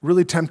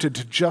really tempted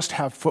to just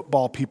have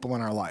football people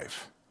in our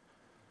life,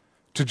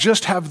 to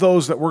just have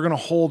those that we're going to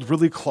hold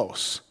really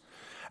close.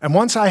 And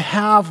once I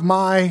have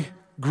my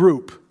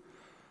group,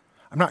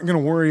 I'm not going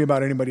to worry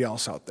about anybody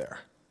else out there.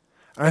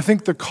 And I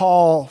think the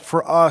call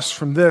for us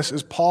from this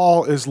is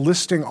Paul is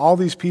listing all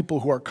these people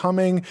who are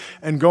coming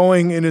and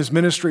going in his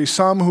ministry,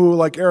 some who,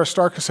 like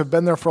Aristarchus, have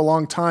been there for a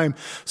long time,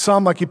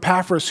 some like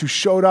Epaphras, who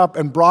showed up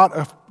and brought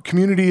a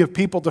community of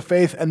people to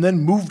faith and then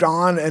moved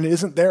on and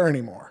isn't there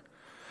anymore.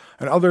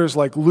 And others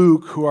like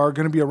Luke, who are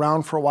going to be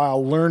around for a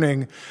while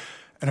learning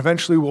and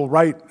eventually will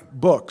write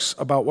books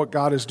about what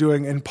God is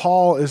doing. And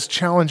Paul is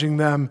challenging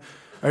them,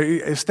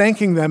 is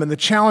thanking them. And the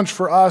challenge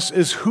for us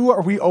is, who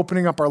are we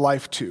opening up our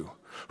life to?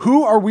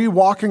 Who are we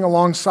walking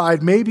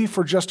alongside, maybe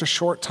for just a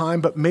short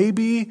time, but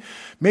maybe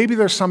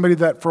there's somebody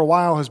that for a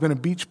while has been a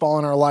beach ball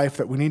in our life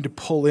that we need to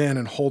pull in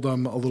and hold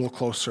them a little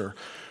closer.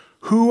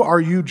 Who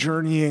are you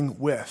journeying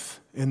with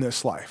in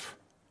this life?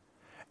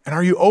 And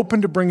are you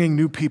open to bringing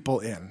new people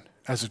in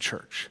as a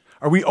church?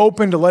 Are we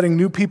open to letting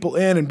new people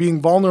in and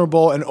being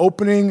vulnerable and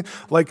opening,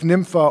 like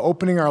Nympha,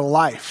 opening our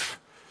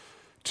life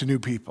to new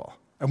people?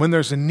 And when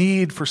there's a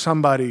need for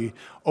somebody,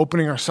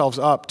 opening ourselves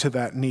up to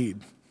that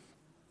need.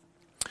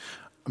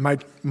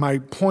 My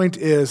point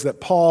is that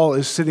Paul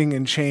is sitting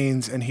in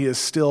chains and he is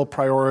still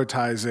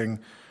prioritizing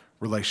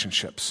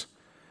relationships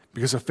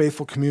because a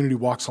faithful community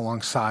walks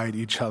alongside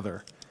each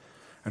other.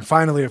 And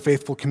finally, a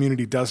faithful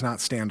community does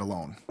not stand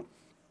alone.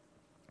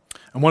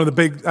 And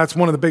that's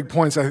one of the big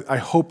points I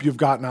hope you've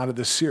gotten out of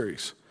this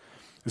series,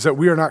 is that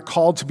we are not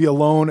called to be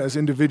alone as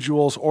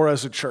individuals or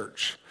as a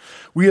church.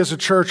 We as a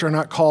church are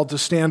not called to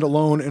stand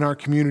alone in our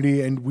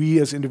community, and we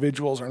as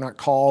individuals are not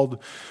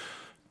called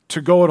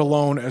to go it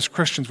alone as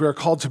Christians. We are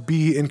called to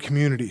be in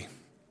community.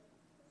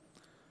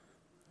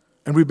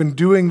 And we've been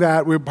doing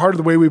that. Part of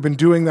the way we've been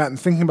doing that and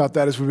thinking about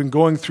that is we've been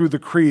going through the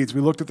creeds. We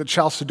looked at the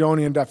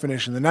Chalcedonian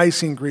definition, the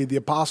Nicene Creed, the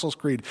Apostles'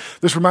 Creed.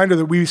 This reminder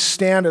that we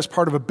stand as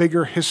part of a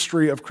bigger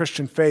history of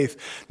Christian faith,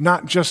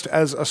 not just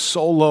as a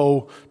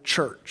solo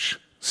church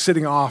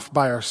sitting off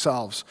by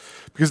ourselves.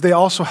 Because they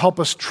also help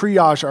us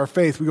triage our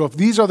faith. We go, if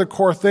these are the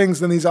core things,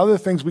 then these other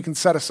things we can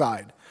set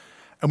aside.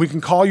 And we can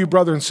call you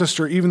brother and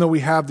sister even though we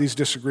have these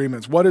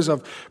disagreements. What is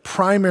of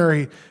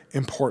primary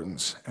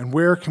importance? And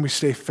where can we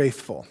stay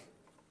faithful?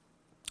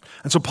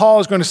 And so Paul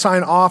is going to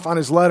sign off on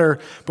his letter,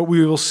 but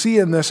we will see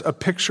in this a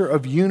picture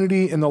of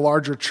unity in the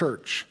larger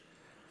church.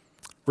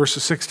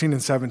 Verses 16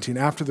 and 17,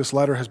 after this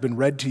letter has been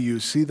read to you,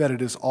 see that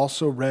it is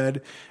also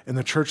read in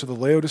the church of the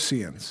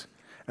Laodiceans,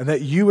 and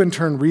that you in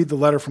turn read the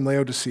letter from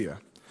Laodicea.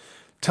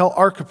 Tell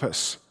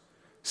Archippus,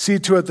 see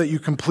to it that you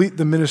complete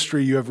the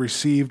ministry you have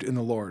received in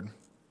the Lord.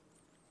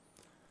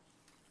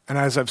 And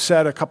as I've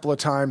said a couple of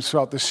times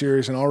throughout this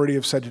series and already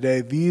have said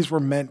today, these were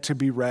meant to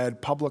be read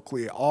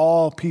publicly.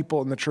 All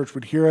people in the church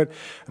would hear it,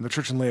 and the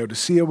church in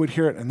Laodicea would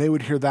hear it, and they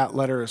would hear that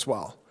letter as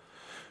well.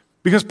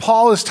 Because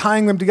Paul is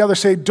tying them together,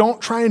 saying,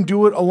 don't try and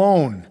do it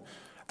alone.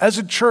 As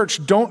a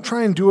church, don't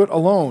try and do it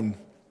alone.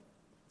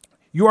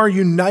 You are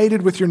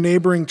united with your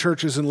neighboring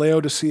churches in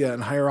Laodicea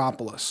and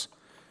Hierapolis.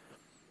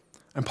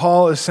 And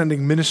Paul is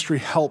sending ministry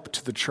help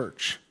to the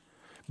church.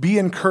 Be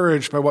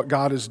encouraged by what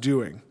God is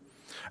doing.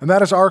 And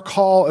that is our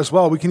call as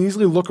well. We can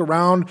easily look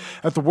around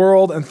at the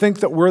world and think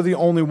that we're the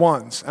only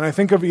ones. And I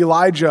think of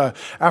Elijah,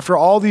 after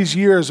all these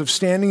years of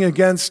standing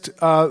against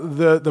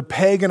the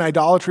pagan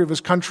idolatry of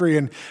his country,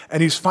 and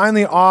he's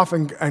finally off,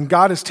 and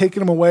God has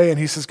taken him away, and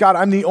he says, God,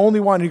 I'm the only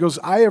one. He goes,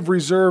 I have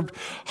reserved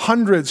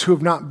hundreds who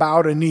have not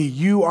bowed a knee.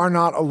 You are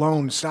not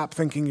alone. Stop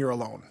thinking you're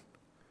alone.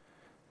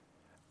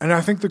 And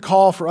I think the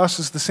call for us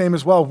is the same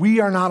as well.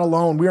 We are not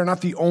alone. We are not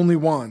the only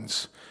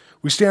ones.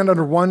 We stand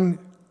under one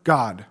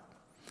God.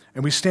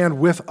 And we stand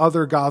with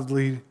other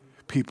godly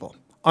people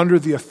under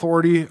the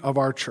authority of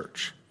our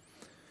church.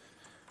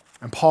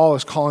 And Paul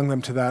is calling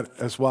them to that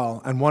as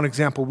well. And one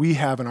example we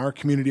have in our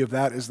community of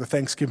that is the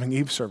Thanksgiving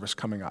Eve service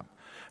coming up.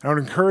 And I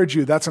would encourage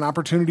you, that's an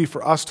opportunity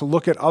for us to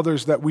look at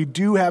others that we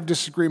do have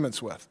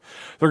disagreements with.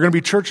 There are going to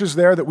be churches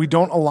there that we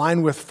don't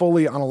align with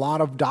fully on a lot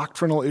of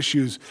doctrinal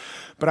issues.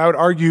 But I would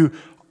argue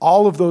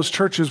all of those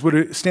churches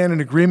would stand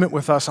in agreement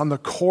with us on the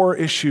core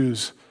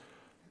issues.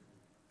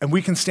 And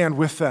we can stand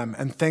with them.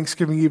 And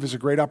Thanksgiving Eve is a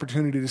great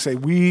opportunity to say,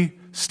 we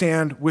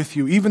stand with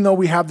you, even though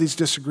we have these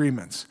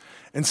disagreements.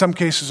 In some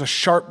cases, a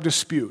sharp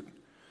dispute.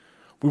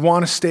 We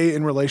want to stay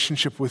in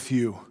relationship with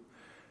you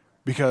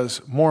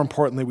because, more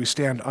importantly, we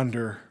stand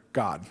under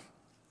God.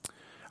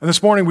 And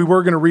this morning, we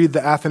were going to read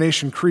the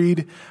Athanasian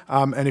Creed.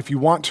 And if you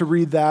want to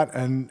read that,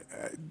 and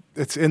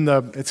it's in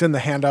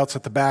the handouts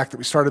at the back that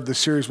we started this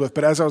series with.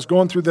 But as I was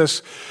going through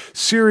this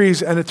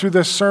series and through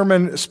this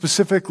sermon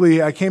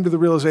specifically, I came to the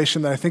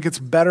realization that I think it's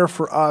better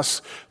for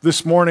us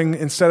this morning,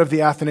 instead of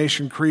the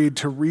Athanasian Creed,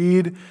 to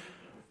read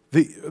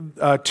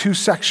the two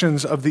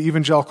sections of the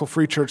Evangelical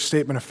Free Church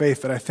Statement of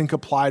Faith that I think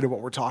apply to what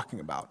we're talking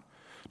about,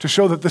 to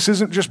show that this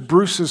isn't just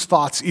Bruce's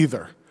thoughts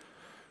either.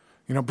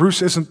 You know,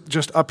 Bruce isn't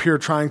just up here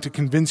trying to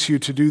convince you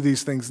to do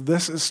these things.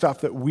 This is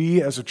stuff that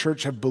we as a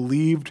church have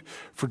believed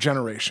for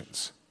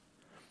generations.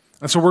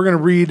 And so I'm going to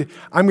read,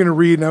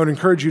 and I would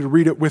encourage you to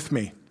read it with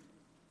me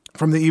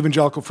from the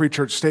Evangelical Free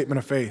Church Statement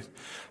of Faith,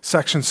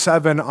 section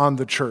 7 on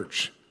the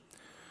church.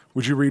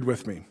 Would you read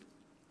with me?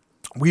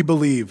 We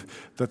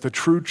believe that the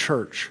true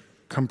church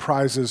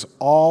comprises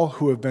all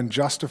who have been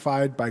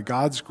justified by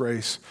God's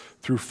grace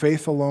through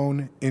faith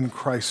alone in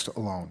Christ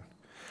alone.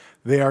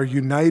 They are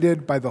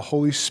united by the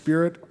Holy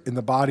Spirit in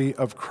the body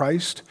of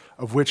Christ,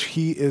 of which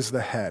he is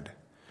the head.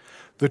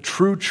 The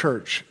true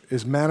church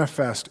is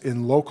manifest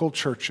in local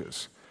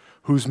churches,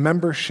 whose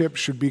membership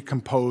should be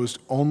composed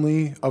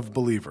only of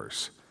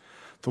believers.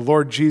 The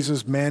Lord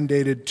Jesus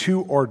mandated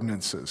 2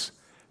 ordinances,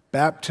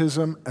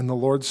 baptism and the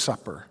Lord's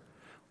Supper,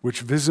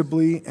 which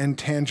visibly and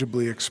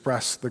tangibly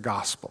express the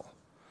gospel.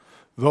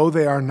 Though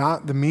they are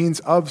not the means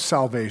of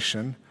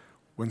salvation,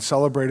 when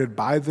celebrated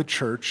by the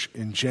church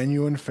in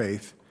genuine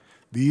faith,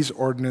 these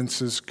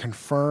ordinances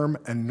confirm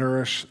and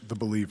nourish the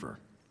believer.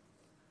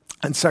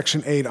 And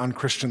section 8 on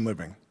Christian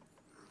living.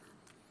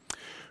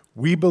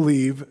 We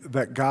believe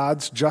that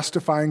God's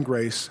justifying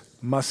grace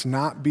must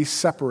not be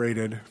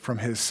separated from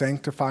his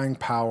sanctifying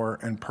power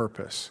and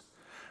purpose.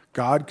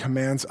 God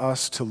commands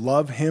us to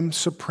love him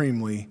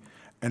supremely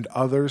and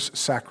others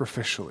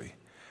sacrificially,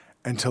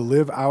 and to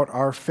live out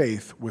our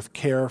faith with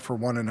care for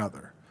one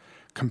another,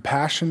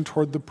 compassion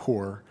toward the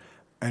poor,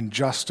 and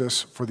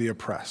justice for the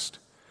oppressed.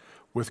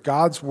 With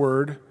God's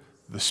word,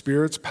 the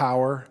Spirit's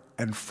power,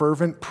 and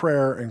fervent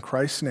prayer in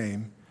Christ's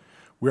name,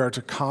 we are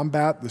to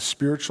combat the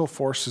spiritual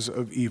forces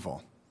of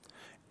evil.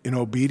 In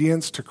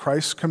obedience to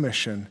Christ's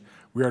commission,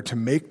 We are to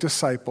make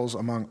disciples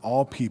among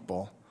all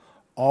people,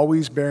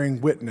 always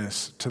bearing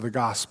witness to the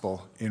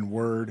gospel in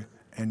word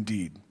and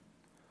deed.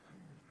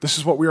 This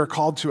is what we are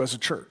called to as a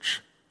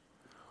church.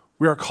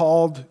 We are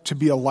called to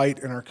be a light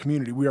in our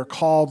community. We are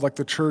called, like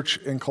the church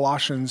in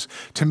Colossians,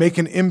 to make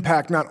an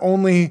impact not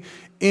only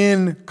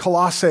in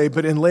Colossae,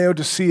 but in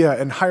Laodicea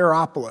and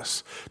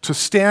Hierapolis, to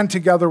stand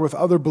together with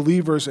other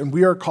believers, and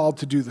we are called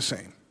to do the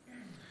same.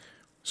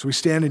 So we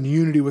stand in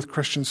unity with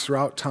Christians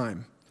throughout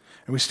time,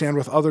 and we stand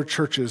with other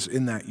churches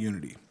in that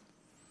unity.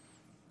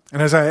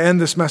 And as I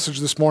end this message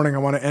this morning, I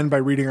want to end by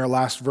reading our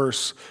last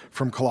verse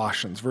from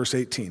Colossians, verse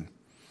 18.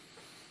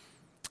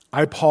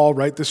 I, Paul,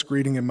 write this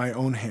greeting in my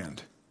own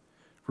hand.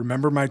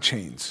 Remember my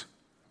chains.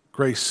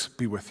 Grace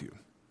be with you.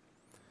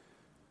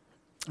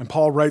 And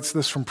Paul writes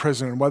this from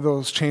prison, and whether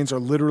those chains are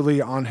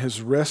literally on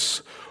his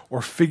wrists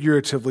or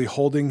figuratively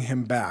holding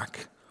him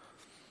back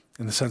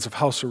in the sense of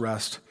house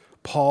arrest,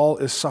 Paul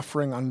is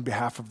suffering on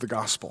behalf of the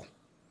gospel.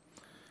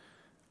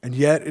 And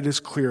yet it is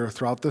clear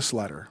throughout this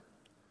letter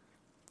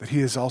that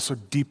he is also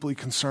deeply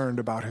concerned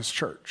about his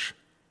church,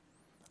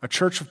 a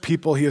church of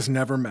people he has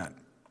never met.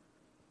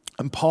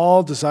 And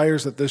Paul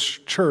desires that this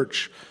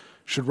church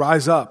should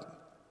rise up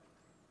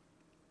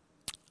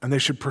and they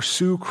should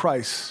pursue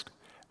Christ.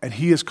 And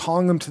he is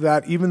calling them to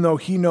that, even though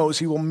he knows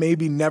he will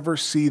maybe never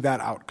see that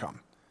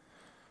outcome.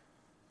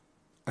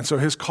 And so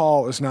his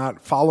call is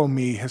not, follow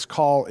me. His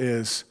call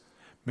is,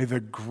 may the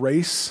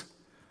grace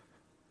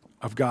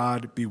of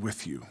God be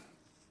with you.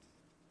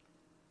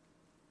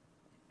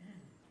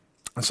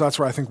 And so that's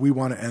where I think we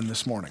want to end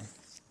this morning.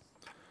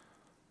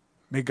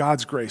 May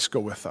God's grace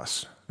go with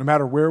us. No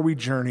matter where we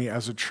journey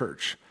as a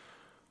church,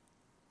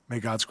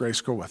 may God's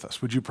grace go with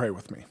us. Would you pray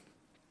with me?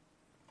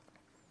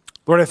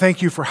 Lord, I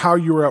thank you for how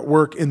you are at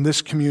work in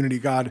this community,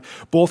 God,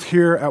 both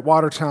here at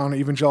Watertown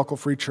Evangelical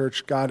Free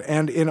Church, God,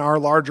 and in our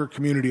larger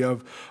community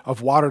of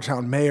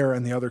Watertown, Mayor,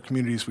 and the other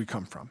communities we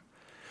come from.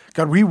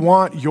 God, we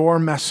want your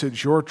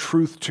message, your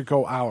truth to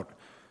go out.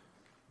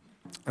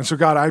 And so,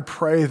 God, I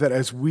pray that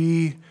as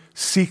we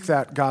seek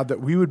that, God, that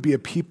we would be a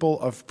people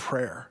of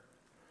prayer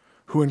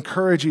who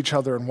encourage each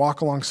other and walk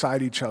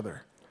alongside each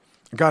other.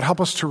 And God,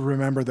 help us to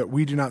remember that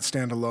we do not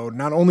stand alone.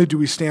 Not only do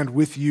we stand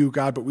with you,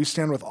 God, but we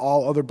stand with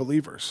all other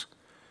believers.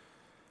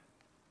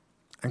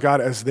 And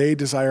God, as they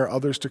desire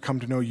others to come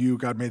to know you,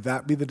 God, may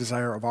that be the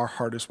desire of our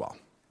heart as well.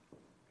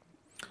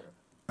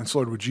 And so,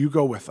 Lord, would you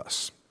go with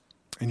us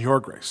in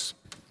your grace?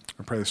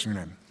 I pray this in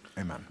your name.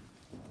 Amen.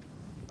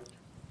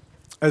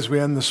 As we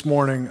end this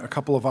morning, a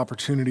couple of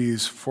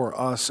opportunities for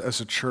us as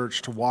a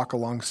church to walk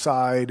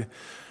alongside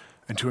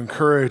and to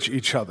encourage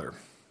each other.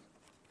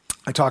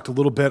 I talked a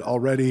little bit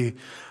already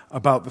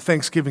about the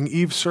Thanksgiving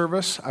Eve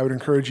service. I would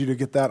encourage you to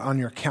get that on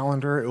your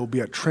calendar. It will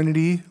be at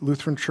Trinity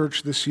Lutheran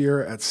Church this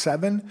year at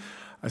 7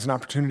 as an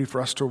opportunity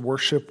for us to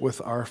worship with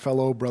our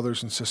fellow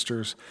brothers and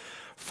sisters.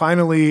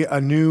 Finally,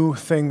 a new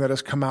thing that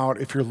has come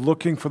out, if you're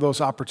looking for those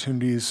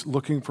opportunities,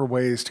 looking for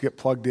ways to get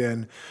plugged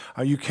in,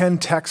 you can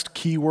text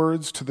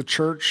keywords to the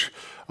church.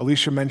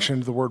 Alicia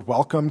mentioned the word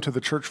welcome to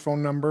the church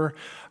phone number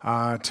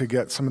to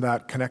get some of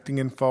that connecting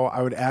info.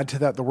 I would add to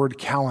that the word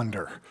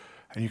calendar.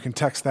 And you can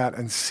text that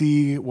and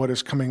see what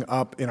is coming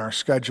up in our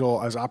schedule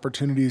as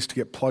opportunities to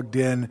get plugged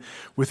in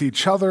with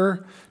each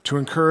other, to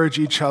encourage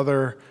each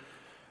other,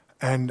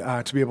 and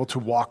to be able to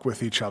walk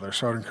with each other.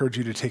 So I would encourage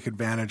you to take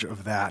advantage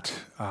of that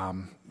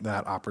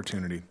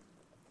opportunity.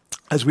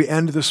 As we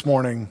end this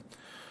morning,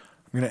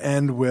 I'm going to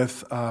end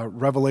with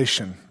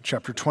Revelation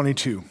chapter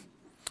 22,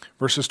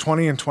 verses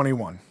 20 and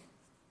 21.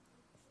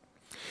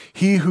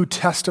 He who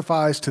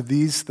testifies to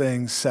these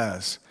things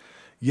says,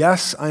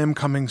 "Yes, I am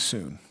coming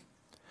soon.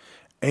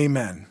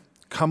 Amen.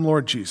 Come,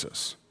 Lord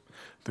Jesus."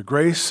 The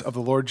grace of the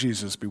Lord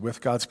Jesus be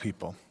with God's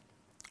people.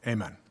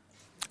 Amen.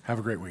 Have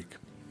a great week.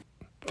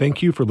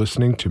 Thank you for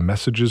listening to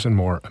Messages and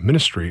More, a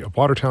ministry of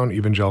Watertown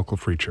Evangelical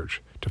Free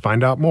Church. To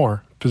find out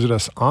more, visit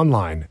us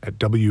online at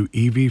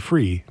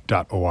wevfree.org.